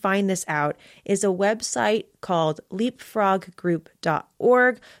you can find this out is a website called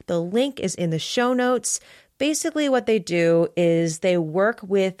leapfroggroup.org. The link is in the show notes. Basically, what they do is they work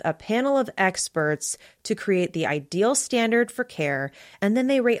with a panel of experts to create the ideal standard for care, and then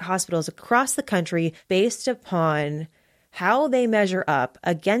they rate hospitals across the country based upon how they measure up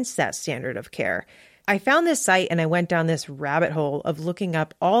against that standard of care. I found this site and I went down this rabbit hole of looking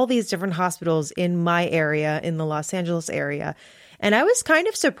up all these different hospitals in my area, in the Los Angeles area. And I was kind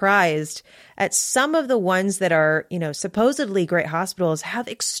of surprised at some of the ones that are, supposedly great hospitals have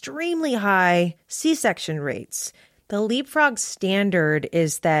extremely high C-section rates. The Leapfrog standard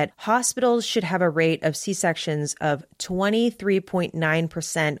is that hospitals should have a rate of C-sections of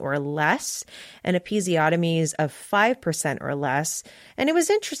 23.9% or less and episiotomies of 5% or less. And it was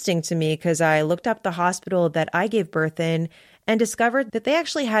interesting to me because I looked up the hospital that I gave birth in and discovered that they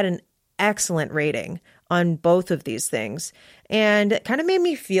actually had an excellent rating on both of these things. And it kind of made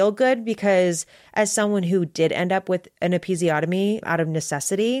me feel good because as someone who did end up with an episiotomy out of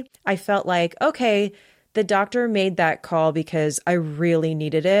necessity, I felt like, okay, the doctor made that call because I really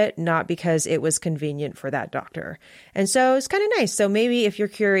needed it, not because it was convenient for that doctor. And so it's kind of nice. So maybe if you're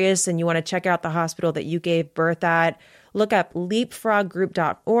curious and you want to check out the hospital that you gave birth at, look up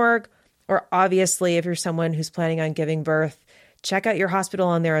leapfroggroup.org. Or obviously, if you're someone who's planning on giving birth, check out your hospital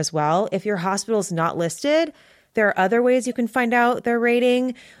on there as well. If your hospital is not listed, there are other ways you can find out their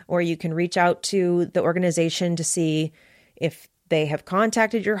rating, or you can reach out to the organization to see if they have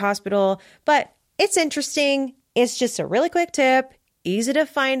contacted your hospital. But it's interesting. It's just a really quick tip, easy to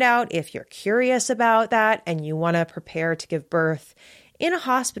find out if you're curious about that and you want to prepare to give birth in a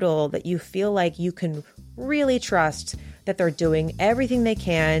hospital that you feel like you can really trust that they're doing everything they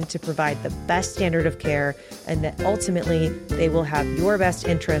can to provide the best standard of care and that ultimately they will have your best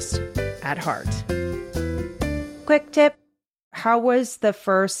interest at heart. Quick tip. How was the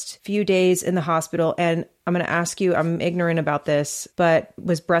first few days in the hospital? And I'm going to ask you, I'm ignorant about this, but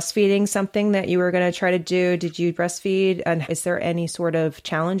was breastfeeding something that you were going to try to do? Did you breastfeed? And is there any sort of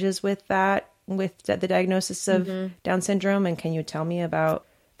challenges with that, with the diagnosis of Down syndrome? And can you tell me about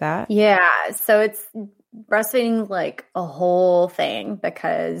that? Yeah. So it's breastfeeding like a whole thing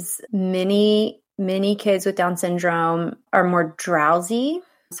because many kids with Down syndrome are more drowsy.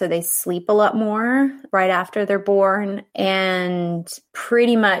 So they sleep a lot more right after they're born. And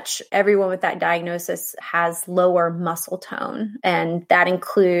pretty much everyone with that diagnosis has lower muscle tone. And that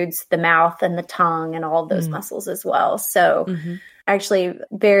includes the mouth and the tongue and all of those muscles as well. So actually,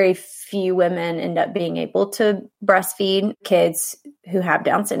 very few women end up being able to breastfeed kids who have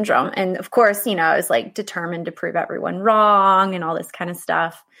Down syndrome. And of course, I was like determined to prove everyone wrong and all this kind of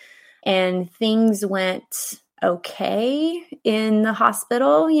stuff. And things went okay in the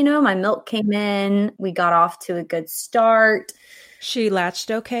hospital. My milk came in. We got off to a good start. She latched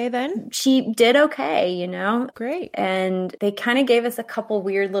okay then? She did okay, Great. And they kind of gave us a couple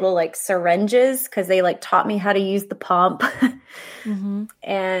weird little like syringes because they like taught me how to use the pump.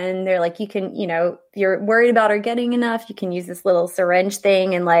 And they're like, you can, if you're worried about her getting enough, you can use this little syringe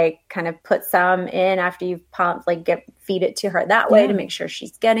thing and like kind of put some in after you've pumped, like feed it to her that way to make sure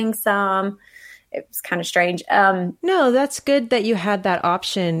she's getting some. It was kind of strange. No, that's good that you had that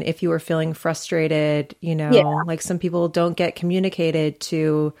option if you were feeling frustrated, like some people don't get communicated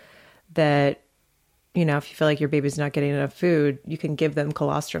to that, if you feel like your baby's not getting enough food, you can give them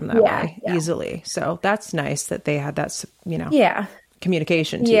colostrum that way easily. So that's nice that they had that,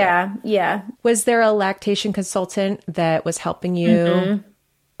 communication to you. Yeah. Was there a lactation consultant that was helping you?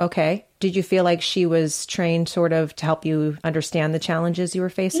 Okay. Did you feel like she was trained sort of to help you understand the challenges you were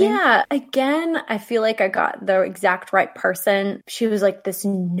facing? Yeah. Again, I feel like I got the exact right person. She was like this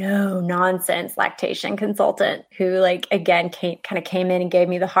no-nonsense lactation consultant who like, again, came in and gave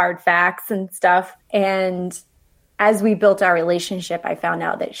me the hard facts and stuff. And as we built our relationship, I found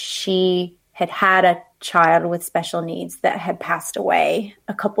out that she had a child with special needs that had passed away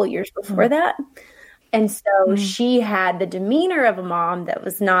a couple years before that. And so she had the demeanor of a mom that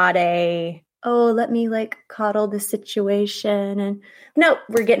was not let me like coddle the situation. And no,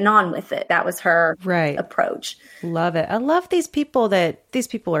 we're getting on with it. That was her approach. Love it. I love these people these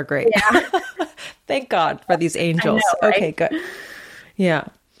people are great. Yeah. Thank God for these angels. I know, right? Okay, good. Yeah.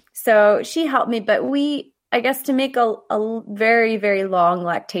 So she helped me, but I guess to make a very, very long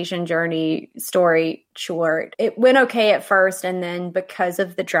lactation journey story short, it went okay at first. And then because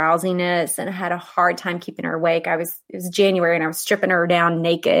of the drowsiness and I had a hard time keeping her awake, it was January and I was stripping her down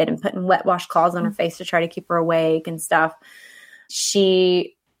naked and putting wet washcloths on her face to try to keep her awake and stuff.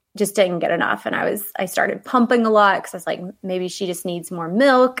 She just didn't get enough. And I started pumping a lot because I was like, maybe she just needs more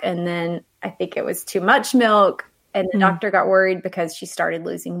milk. And then I think it was too much milk. And the doctor got worried because she started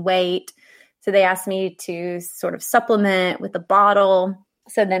losing weight. So they asked me to sort of supplement with a bottle.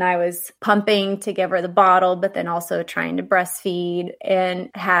 So then I was pumping to give her the bottle, but then also trying to breastfeed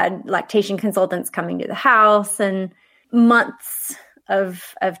and had lactation consultants coming to the house and months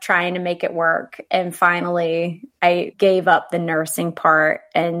of trying to make it work. And finally, I gave up the nursing part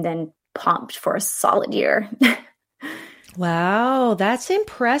and then pumped for a solid year. Wow, that's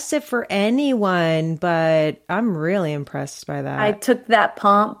impressive for anyone, but I'm really impressed by that. I took that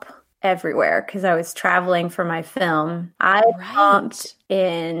pump everywhere because I was traveling for my film. I pumped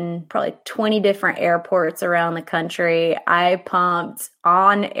in probably 20 different airports around the country. I pumped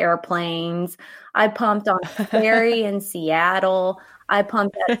on airplanes. I pumped on a ferry in Seattle. I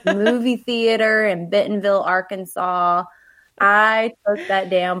pumped at the movie theater in Bentonville, Arkansas. I took that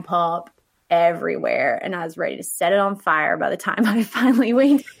damn pump everywhere. And I was ready to set it on fire by the time I finally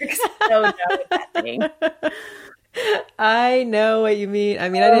weaned her, because I so done with that thing. I know what you mean. I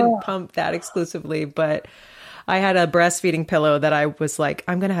mean, I didn't pump that exclusively, but I had a breastfeeding pillow that I was like,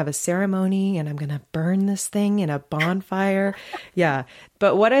 I'm going to have a ceremony and I'm going to burn this thing in a bonfire. Yeah.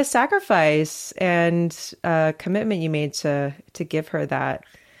 But what a sacrifice and commitment you made to give her that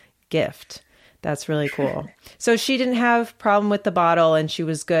gift. That's really cool. So she didn't have problem with the bottle, and she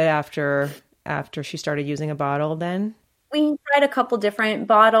was good after she started using a bottle then? We tried a couple different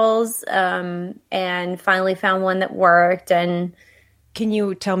bottles and finally found one that worked. And can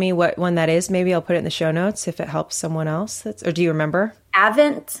you tell me what one that is? Maybe I'll put it in the show notes if it helps someone else. Or do you remember?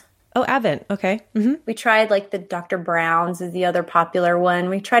 Avent. Oh, Avent. Okay. Mm-hmm. We tried like the Dr. Brown's is the other popular one.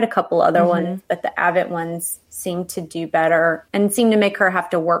 We tried a couple other ones, but the Avent ones seemed to do better and seemed to make her have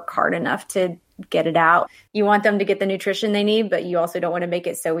to work hard enough to get it out. You want them to get the nutrition they need, but you also don't want to make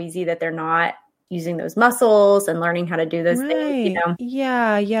it so easy that they're not using those muscles and learning how to do those things, you know?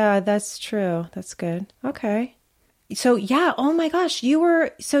 Yeah, that's true. That's good. Okay. So yeah, oh my gosh,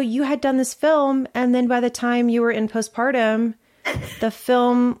 you had done this film, and then by the time you were in postpartum,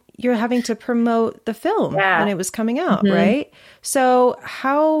 you're having to promote the film when it was coming out, right? So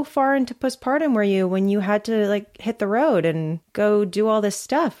how far into postpartum were you when you had to like hit the road and go do all this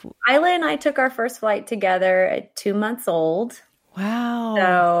stuff? Isla and I took our first flight together at 2 months old. Wow.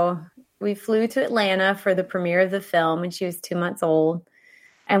 So we flew to Atlanta for the premiere of the film when she was 2 months old.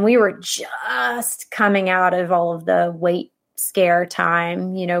 And we were just coming out of all of the weight scare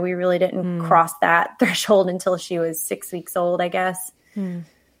time. You know, we really didn't cross that threshold until she was 6 weeks old, I guess.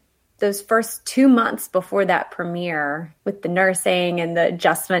 Those first 2 months before that premiere, with the nursing and the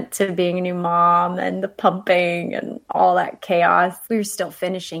adjustment to being a new mom and the pumping and all that chaos, we were still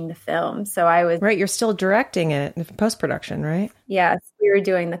finishing the film. So I was... Right, you're still directing it in post-production, right? Yes, we were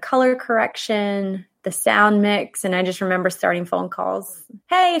doing the color correction, the sound mix, and I just remember starting phone calls.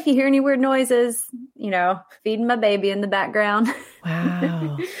 Hey, if you hear any weird noises, you know, feeding my baby in the background.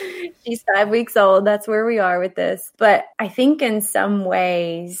 Wow. She's 5 weeks old. That's where we are with this. But I think in some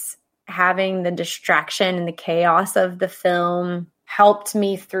ways, having the distraction and the chaos of the film helped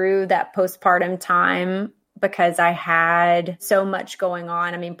me through that postpartum time, because I had so much going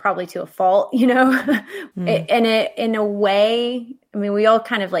on. I mean, probably to a fault, you know, and it, in a way, I mean, we all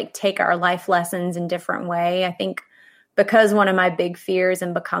kind of like take our life lessons in different way. I think because one of my big fears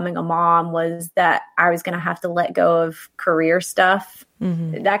in becoming a mom was that I was going to have to let go of career stuff.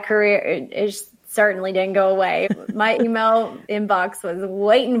 That career, it certainly didn't go away. My email inbox was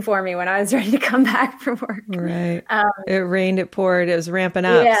waiting for me when I was ready to come back from work. Right. It rained, it poured, it was ramping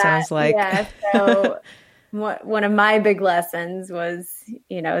up, sounds like. Yeah. So one of my big lessons was,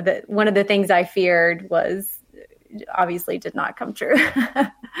 you know, that one of the things I feared was obviously did not come true.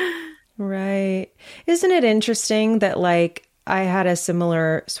 Right. Isn't it interesting that like I had a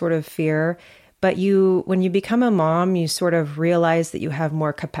similar sort of fear, but when you become a mom, you sort of realize that you have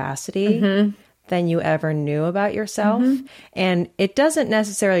more capacity than you ever knew about yourself. And it doesn't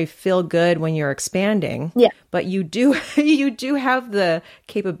necessarily feel good when you're expanding, but you do have the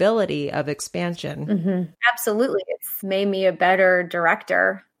capability of expansion. Absolutely. It's made me a better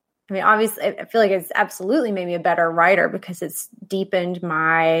director. I mean, obviously, I feel like it's absolutely made me a better writer, because it's deepened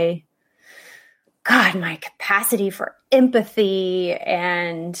my capacity for empathy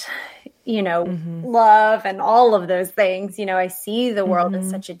and, you know, love and all of those things. You know, I see the world in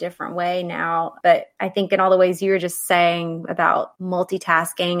such a different way now. But I think in all the ways you were just saying about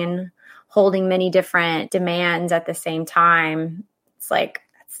multitasking and holding many different demands at the same time, it's like,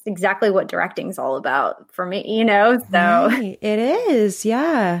 that's exactly what directing's all about for me, you know? So right. It is.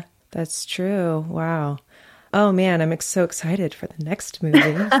 Yeah, that's true. Wow. Oh man, I'm so excited for the next movie.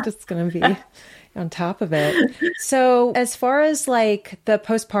 It's just going to be on top of it. So as far as like the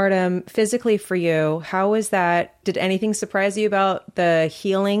postpartum physically for you, how was that? Did anything surprise you about the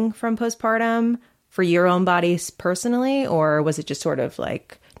healing from postpartum for your own bodies personally, or was it just sort of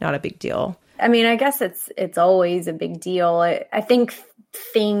like not a big deal? I mean, I guess it's always a big deal. I think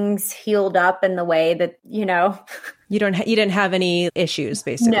things healed up in the way that, you know, you didn't have any issues,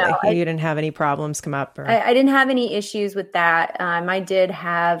 basically. No, you didn't have any problems come up. I didn't have any issues with that. I did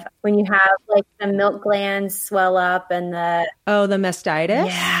have, when you have like the milk glands swell up and the mastitis.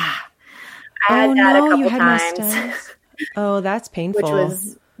 Yeah, I had that a couple times. Mastitis. Oh, that's painful. Which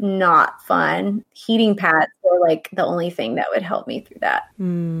was not fun. Heating pads were like the only thing that would help me through that.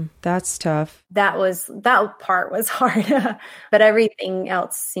 That's tough. That part was hard, but everything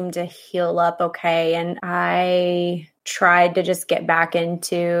else seemed to heal up okay. And I tried to just get back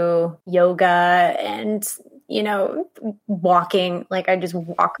into yoga and, walking. Like I just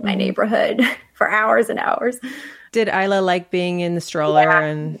walk my neighborhood for hours and hours. Did Isla like being in the stroller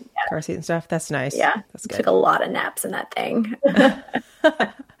and car seat and stuff? That's nice. Yeah. That's good. Took a lot of naps in that thing.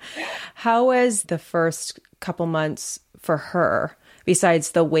 How was the first couple months for her,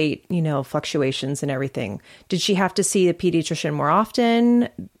 besides the weight, fluctuations and everything? Did she have to see the pediatrician more often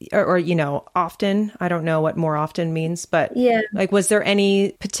or often? I don't know what more often means, but like, was there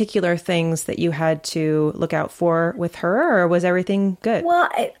any particular things that you had to look out for with her, or was everything good? Well,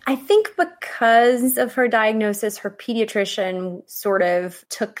 I think because of her diagnosis, her pediatrician sort of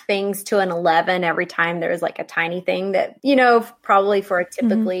took things to an 11 every time there was like a tiny thing that, probably for a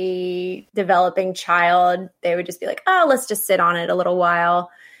typically developing child, they would just be like, oh, let's just sit on it a little while.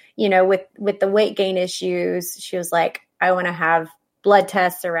 With the weight gain issues, she was like, I want to have blood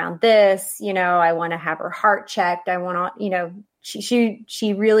tests around this, I want to have her heart checked. I want to,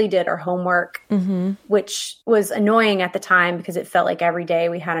 she really did her homework, which was annoying at the time because it felt like every day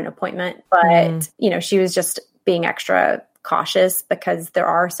we had an appointment, but she was just being extra cautious because there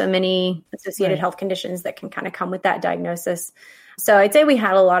are so many associated health conditions that can kind of come with that diagnosis. So I'd say we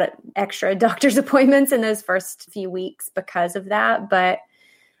had a lot of extra doctor's appointments in those first few weeks because of that. But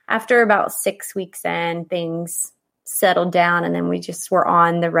after about 6 weeks in, things settled down, and then we just were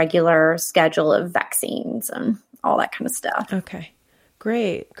on the regular schedule of vaccines and all that kind of stuff. Okay,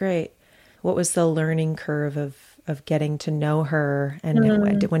 great. What was the learning curve of getting to know her?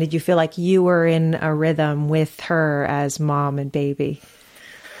 And when did you feel like you were in a rhythm with her as mom and baby?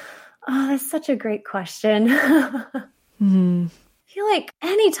 Oh, that's such a great question. I feel like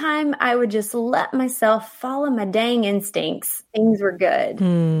anytime I would just let myself follow my dang instincts, things were good.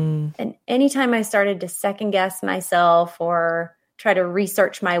 And anytime I started to second guess myself or try to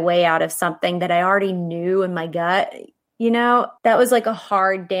research my way out of something that I already knew in my gut, that was like a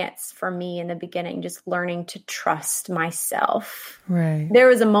hard dance for me in the beginning, just learning to trust myself. Right. There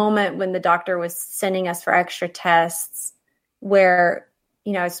was a moment when the doctor was sending us for extra tests where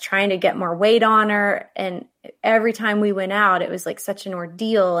I was trying to get more weight on her. And every time we went out, it was like such an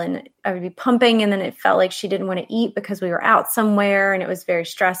ordeal. And I would be pumping, and then it felt like she didn't want to eat because we were out somewhere, and it was very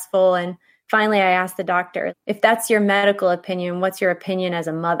stressful. And finally, I asked the doctor, if that's your medical opinion, what's your opinion as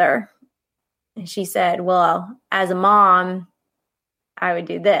a mother? And she said, well, as a mom, I would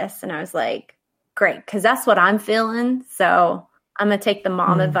do this. And I was like, great, because that's what I'm feeling. So I'm going to take the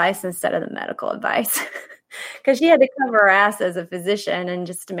mom advice instead of the medical advice. Because she had to cover her ass as a physician and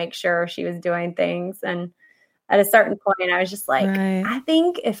just to make sure she was doing things. And at a certain point, I was just like, I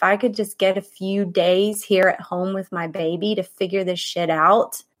think if I could just get a few days here at home with my baby to figure this shit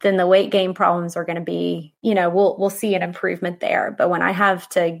out, then the weight gain problems are going to be, we'll see an improvement there. But when I have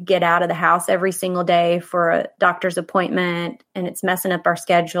to get out of the house every single day for a doctor's appointment and it's messing up our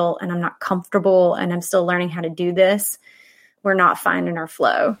schedule and I'm not comfortable and I'm still learning how to do this, we're not finding our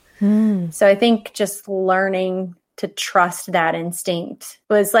flow. So I think just learning to trust that instinct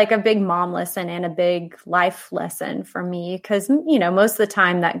was like a big mom lesson and a big life lesson for me. Because, most of the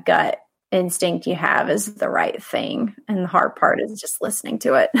time that gut instinct you have is the right thing. And the hard part is just listening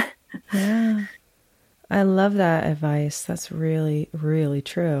to it. Yeah. I love that advice. That's really, really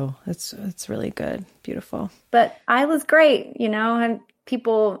true. It's really good. Beautiful. But I was great, and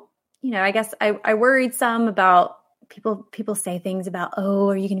people, I guess I worried some about people say things about, oh,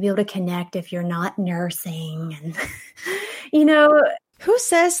 are you going to be able to connect if you're not nursing? And, who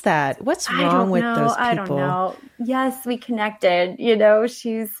says that? What's wrong with those people? I don't know. Yes, we connected,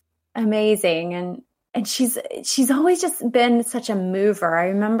 she's amazing. And she's always just been such a mover. I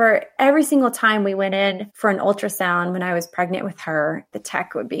remember every single time we went in for an ultrasound when I was pregnant with her, the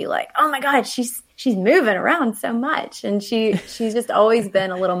tech would be like, oh my God, she's moving around so much. And she's just always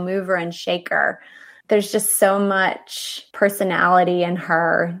been a little mover and shaker. There's just so much personality in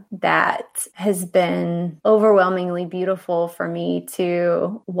her that has been overwhelmingly beautiful for me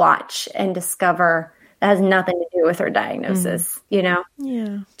to watch and discover. That has nothing to do with her diagnosis, Yeah.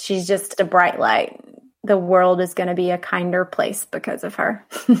 She's just a bright light. The world is going to be a kinder place because of her.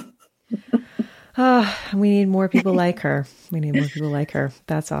 We need more people like her.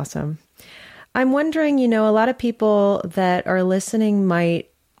 That's awesome. I'm wondering, a lot of people that are listening might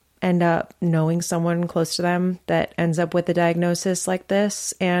end up knowing someone close to them that ends up with a diagnosis like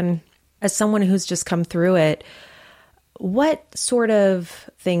this. And as someone who's just come through it, what sort of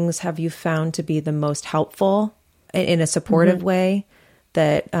things have you found to be the most helpful in a supportive way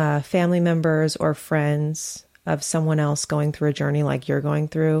that family members or friends of someone else going through a journey like you're going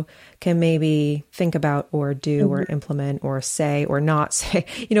through can maybe think about or do or implement or say or not say?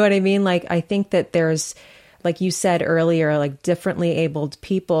 You know what I mean? Like, I think that there's, like you said earlier, like differently abled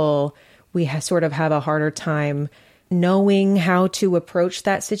people, we sort of have a harder time knowing how to approach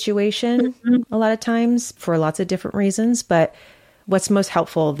that situation a lot of times for lots of different reasons. But what's most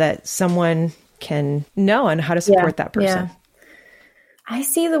helpful that someone can know and how to support that person? Yeah. I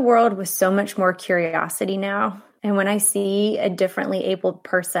see the world with so much more curiosity now. And when I see a differently abled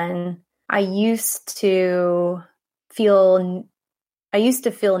person, I used to feel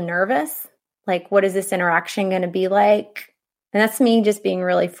nervous. Like, what is this interaction going to be like? And that's me just being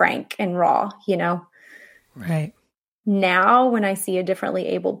really frank and raw, you know? Right. Now, when I see a differently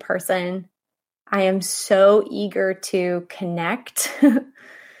abled person, I am so eager to connect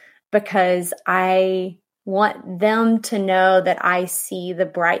because I want them to know that I see the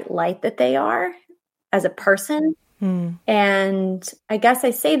bright light that they are as a person. And I guess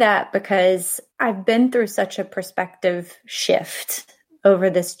I say that because I've been through such a perspective shift over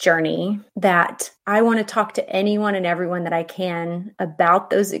this journey that I want to talk to anyone and everyone that I can about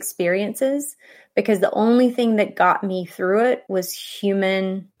those experiences, because the only thing that got me through it was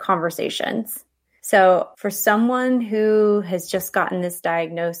human conversations. So for someone who has just gotten this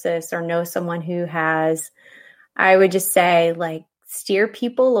diagnosis or knows someone who has, I would just say, like, steer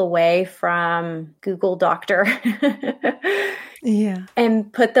people away from Google Doctor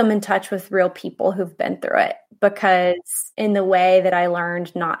and put them in touch with real people who've been through it. Because in the way that I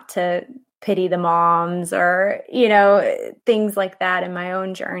learned not to pity the moms or, you know, things like that in my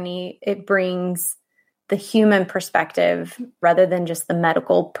own journey, it brings the human perspective rather than just the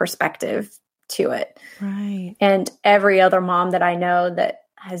medical perspective to it. Right. And every other mom that I know that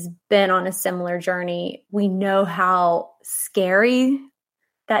has been on a similar journey, we know how scary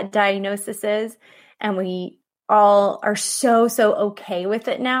that diagnosis is. And we all are so okay with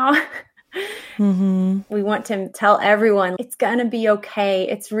it now. We want to tell everyone it's going to be okay.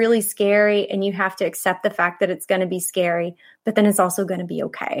 It's really scary. And you have to accept the fact that it's going to be scary, but then it's also going to be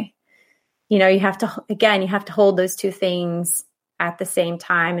okay. You know, you have to hold those two things at the same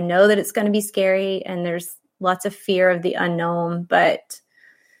time and know that it's going to be scary. And there's lots of fear of the unknown, but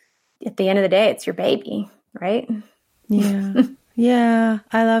at the end of the day, it's your baby, right? Yeah. Yeah.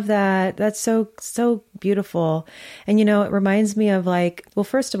 I love that. That's so beautiful. And, you know, it reminds me of, like, well,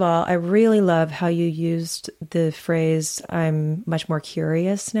 first of all, I really love how you used the phrase, I'm much more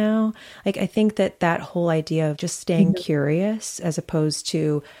curious now. Like, I think that whole idea of just staying curious as opposed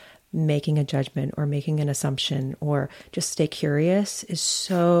to making a judgment or making an assumption, or just stay curious, is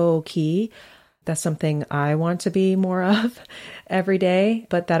so key. That's something I want to be more of every day.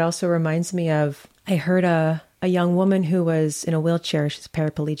 But that also reminds me of, I heard a young woman who was in a wheelchair. She's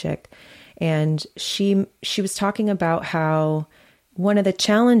paraplegic. And she was talking about how one of the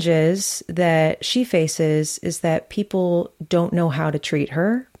challenges that she faces is that people don't know how to treat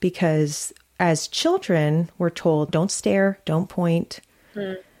her, because as children, we're told, don't stare, don't point.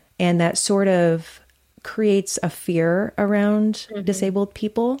 And that sort of creates a fear around disabled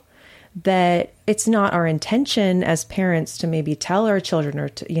people, that it's not our intention as parents to maybe tell our children, or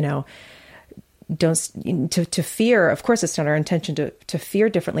to, you know, to fear. Of course, it's not our intention to fear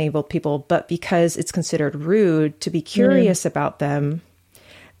differently abled people, but because it's considered rude to be curious about them,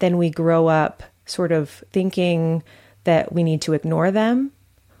 then we grow up sort of thinking that we need to ignore them,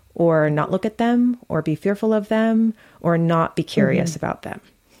 or not look at them, or be fearful of them, or not be curious about them.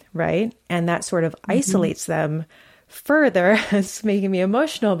 Right. And that sort of isolates them further. It's making me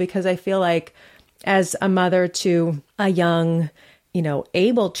emotional, because I feel like, as a mother to a young, you know,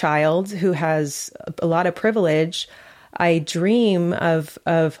 able child who has a lot of privilege, I dream of,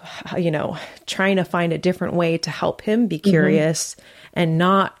 you know, trying to find a different way to help him be curious and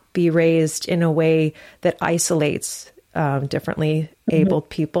not be raised in a way that isolates differently abled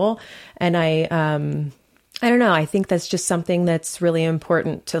people. And I don't know. I think that's just something that's really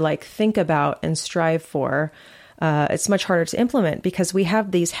important to, like, think about and strive for. It's much harder to implement because we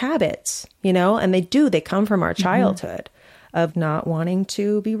have these habits, you know, and they come from our childhood of not wanting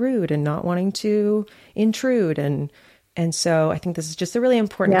to be rude and not wanting to intrude. And so I think this is just a really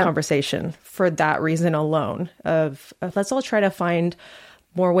important conversation for that reason alone, of let's all try to find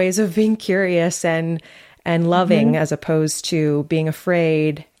more ways of being curious and loving, as opposed to being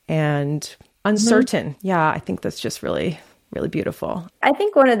afraid and uncertain. Yeah, I think that's just really, really beautiful. I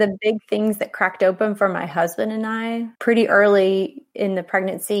think one of the big things that cracked open for my husband and I pretty early in the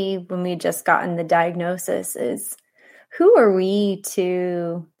pregnancy, when we just gotten the diagnosis, is, who are we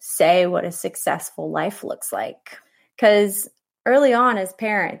to say what a successful life looks like? Because early on as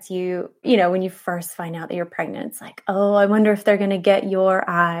parents, you know, when you first find out that you're pregnant, it's like, oh, I wonder if they're going to get your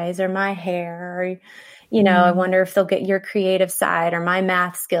eyes or my hair, or, you know, I wonder if they'll get your creative side or my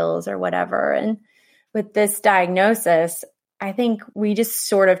math skills or whatever. And with this diagnosis, I think we just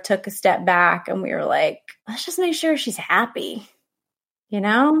sort of took a step back and we were like, let's just make sure she's happy.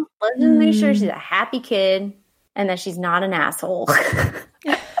 Let's just make sure she's a happy kid and that she's not an asshole.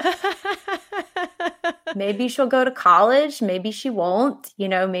 Maybe she'll go to college. Maybe she won't.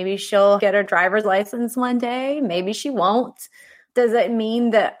 Maybe she'll get her driver's license one day. Maybe she won't. Does it mean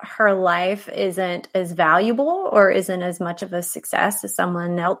that her life isn't as valuable or isn't as much of a success as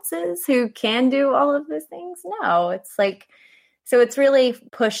someone else's who can do all of those things? No, it's like, so it's really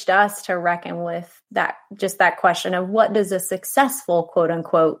pushed us to reckon with that question of what does a successful quote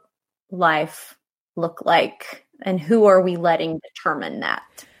unquote life look like and who are we letting determine that?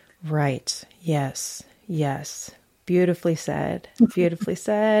 Right. Yes. Yes. Beautifully said. Beautifully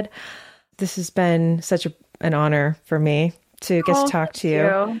said. This has been such an honor for me to get to talk to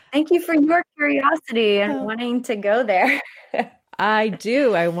you. Thank you for your curiosity and wanting to go there. I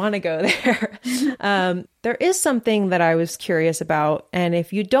do. I want to go there. There is something that I was curious about. And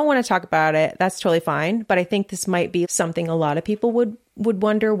if you don't want to talk about it, that's totally fine. But I think this might be something a lot of people would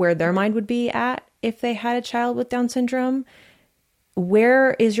wonder where their mind would be at if they had a child with Down syndrome.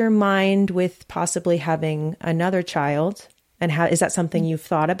 Where is your mind with possibly having another child? And how is that something you've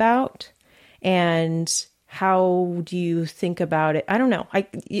thought about? And how do you think about it? I don't know.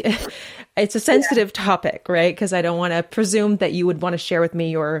 It's a sensitive topic, right? Because I don't want to presume that you would want to share with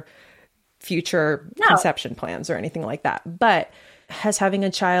me your future conception plans or anything like that. But has having a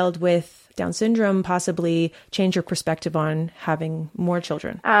child with Down syndrome possibly changed your perspective on having more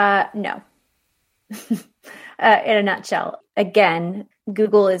children? No. In a nutshell, again,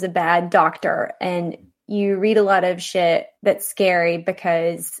 Google is a bad doctor and you read a lot of shit that's scary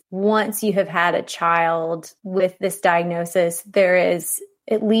because once you have had a child with this diagnosis, there is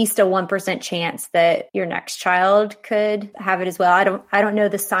at least a 1% chance that your next child could have it as well. I don't know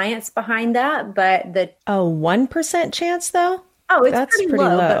the science behind that, but a 1% chance though? Oh, that's pretty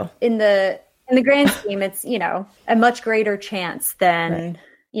low. But in the grand scheme, it's, a much greater chance than,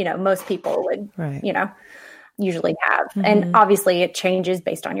 most people would, usually have. Mm-hmm. And obviously it changes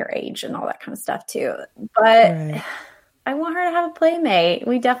based on your age and all that kind of stuff too. But I want her to have a playmate.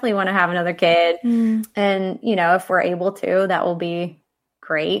 We definitely want to have another kid. Mm. And, if we're able to, that will be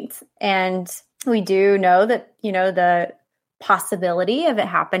great. And we do know that, the possibility of it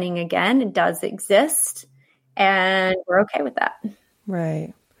happening again, it does exist. And we're okay with that.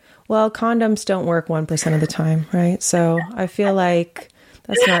 Right. Well, condoms don't work 1% of the time, right? So I feel like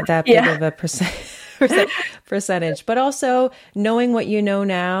that's not that big of a percentage, but also knowing what you know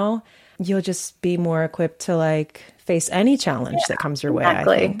now, you'll just be more equipped to face any challenge that comes your way.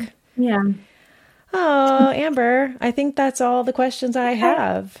 Exactly. I think. Yeah. Oh, Amber, I think that's all the questions I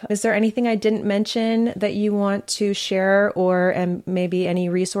have. Is there anything I didn't mention that you want to share or maybe any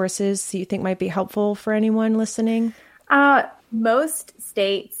resources you think might be helpful for anyone listening? Most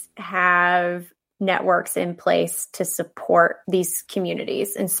states have networks in place to support these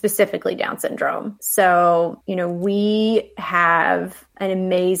communities and specifically Down syndrome. So, we have an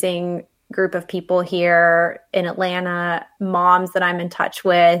amazing group of people here in Atlanta, moms that I'm in touch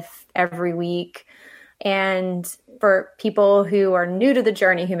with every week. And for people who are new to the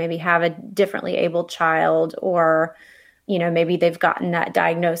journey, who maybe have a differently abled child or, maybe they've gotten that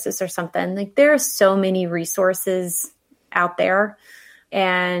diagnosis or something, there are so many resources out there.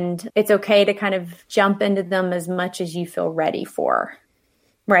 And it's okay to kind of jump into them as much as you feel ready for,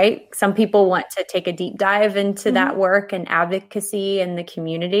 right? Some people want to take a deep dive into that work and advocacy in the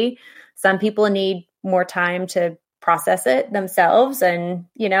community. Some people need more time to process it themselves. And,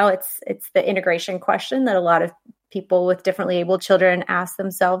 it's the integration question that a lot of people with differently abled children ask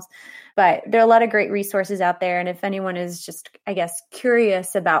themselves. But there are a lot of great resources out there. And if anyone is just,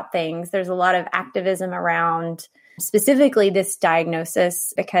 curious about things, there's a lot of activism around specifically this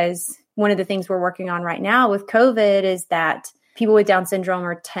diagnosis, because one of the things we're working on right now with COVID is that people with Down syndrome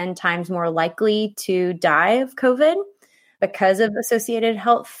are 10 times more likely to die of COVID because of associated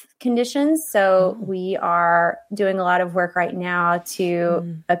health conditions. So we are doing a lot of work right now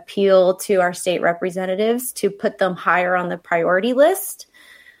to appeal to our state representatives to put them higher on the priority list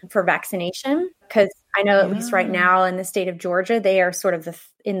for vaccination. Because I know at least right now in the state of Georgia, they are sort of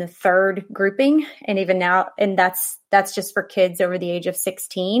in the third grouping. And even now, and that's just for kids over the age of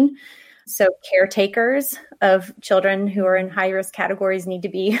 16. So caretakers of children who are in high risk categories need to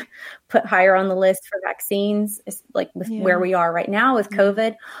be put higher on the list for vaccines, where we are right now with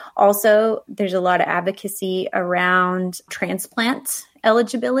COVID. Also, there's a lot of advocacy around transplant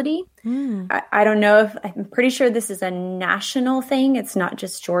eligibility. I don't know I'm pretty sure this is a national thing. It's not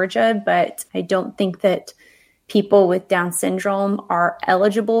just Georgia, but I don't think that people with Down syndrome are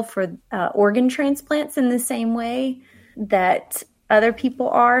eligible for organ transplants in the same way that other people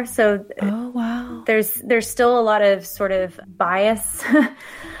are. So wow. There's still a lot of sort of bias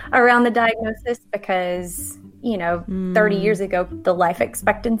around the diagnosis because, 30 years ago, the life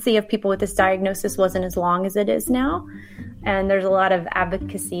expectancy of people with this diagnosis wasn't as long as it is now. And there's a lot of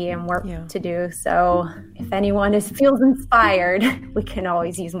advocacy and work to do. So if anyone feels inspired, we can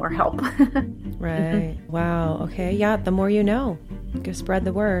always use more help. Right. Wow. Okay. Yeah. The more you know, go spread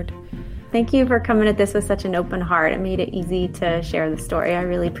the word. Thank you for coming at this with such an open heart. It made it easy to share the story. I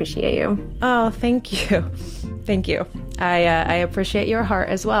really appreciate you. Oh, thank you. Thank you. I appreciate your heart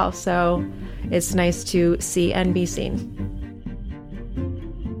as well. So it's nice to see and be seen.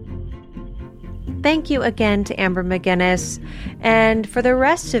 Thank you again to Amber McGinnis. And for the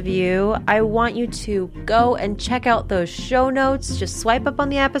rest of you, I want you to go and check out those show notes. Just swipe up on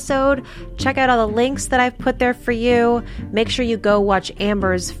the episode. Check out all the links that I've put there for you. Make sure you go watch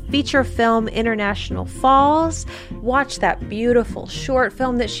Amber's feature film, International Falls. Watch that beautiful short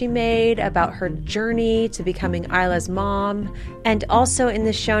film that she made about her journey to becoming Isla's mom. And also in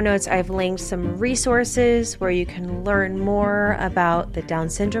the show notes, I've linked some resources where you can learn more about the Down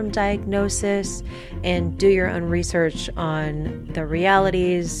syndrome diagnosis and do your own research on the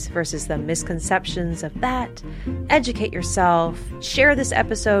realities versus the misconceptions of that. Educate yourself. Share this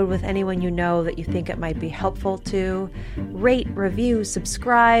episode with anyone you know that you think it might be helpful to. Rate, review,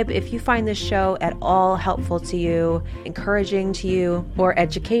 subscribe. If you find this show at all helpful to you, encouraging to you, or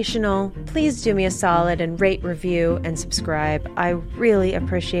educational, please do me a solid and rate, review, and subscribe. I really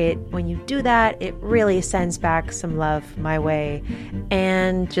appreciate when you do that. It really sends back some love my way.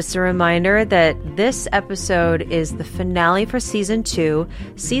 And just a reminder that this episode is the finale for season 2.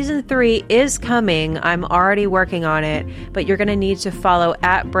 Season 3 is coming. I'm already working on it, but you're going to need to follow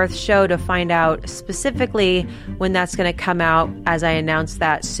 @BirthShow to find out specifically when that's going to come out, as I announce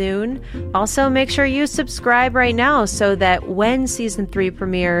that soon. Also, make sure you subscribe right now so that when season 3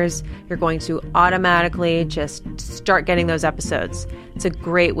 premieres, you're going to automatically just start getting those episodes. It's a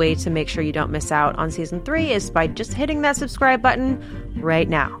great way to make sure you don't miss out on season 3 is by just hitting that subscribe button right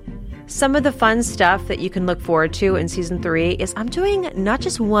now. Some of the fun stuff that you can look forward to in season 3 is I'm doing not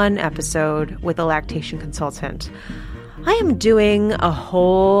just one episode with a lactation consultant. I am doing a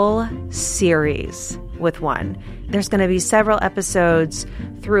whole series with one. There's going to be several episodes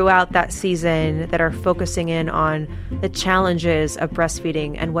throughout that season that are focusing in on the challenges of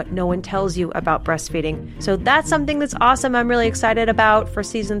breastfeeding and what no one tells you about breastfeeding. So that's something that's awesome. I'm really excited about for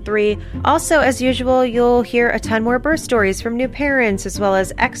season 3. Also, as usual, you'll hear a ton more birth stories from new parents as well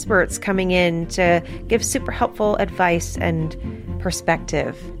as experts coming in to give super helpful advice and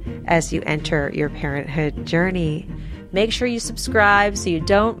perspective as you enter your parenthood journey. Make sure you subscribe so you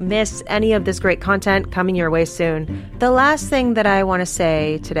don't miss any of this great content coming your way soon. The last thing that I want to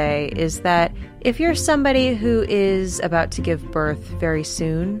say today is that if you're somebody who is about to give birth very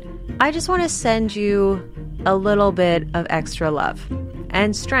soon, I just want to send you a little bit of extra love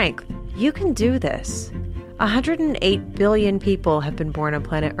and strength. You can do this. 108 billion people have been born on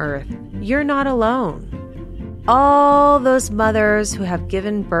planet Earth. You're not alone. All those mothers who have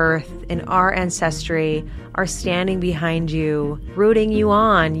given birth in our ancestry are standing behind you, rooting you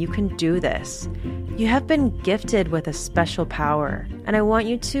on. You can do this. You have been gifted with a special power, and I want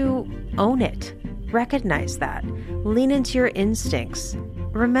you to own it. Recognize that. Lean into your instincts.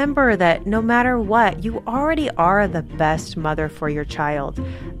 Remember that no matter what, you already are the best mother for your child.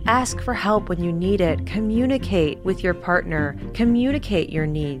 Ask for help when you need it. Communicate with your partner. Communicate your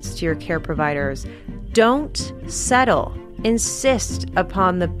needs to your care providers. Don't settle. Insist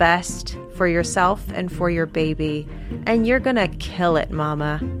upon the best for yourself and for your baby. And you're gonna kill it,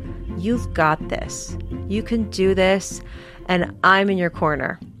 mama. You've got this. You can do this, and I'm in your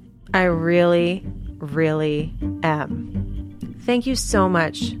corner. I really, really am. Thank you so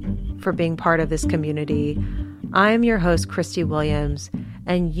much for being part of this community. I'm your host, Christy Williams,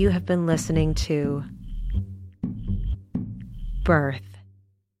 and you have been listening to Birth.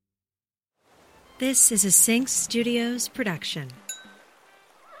 This is a Sync Studios production.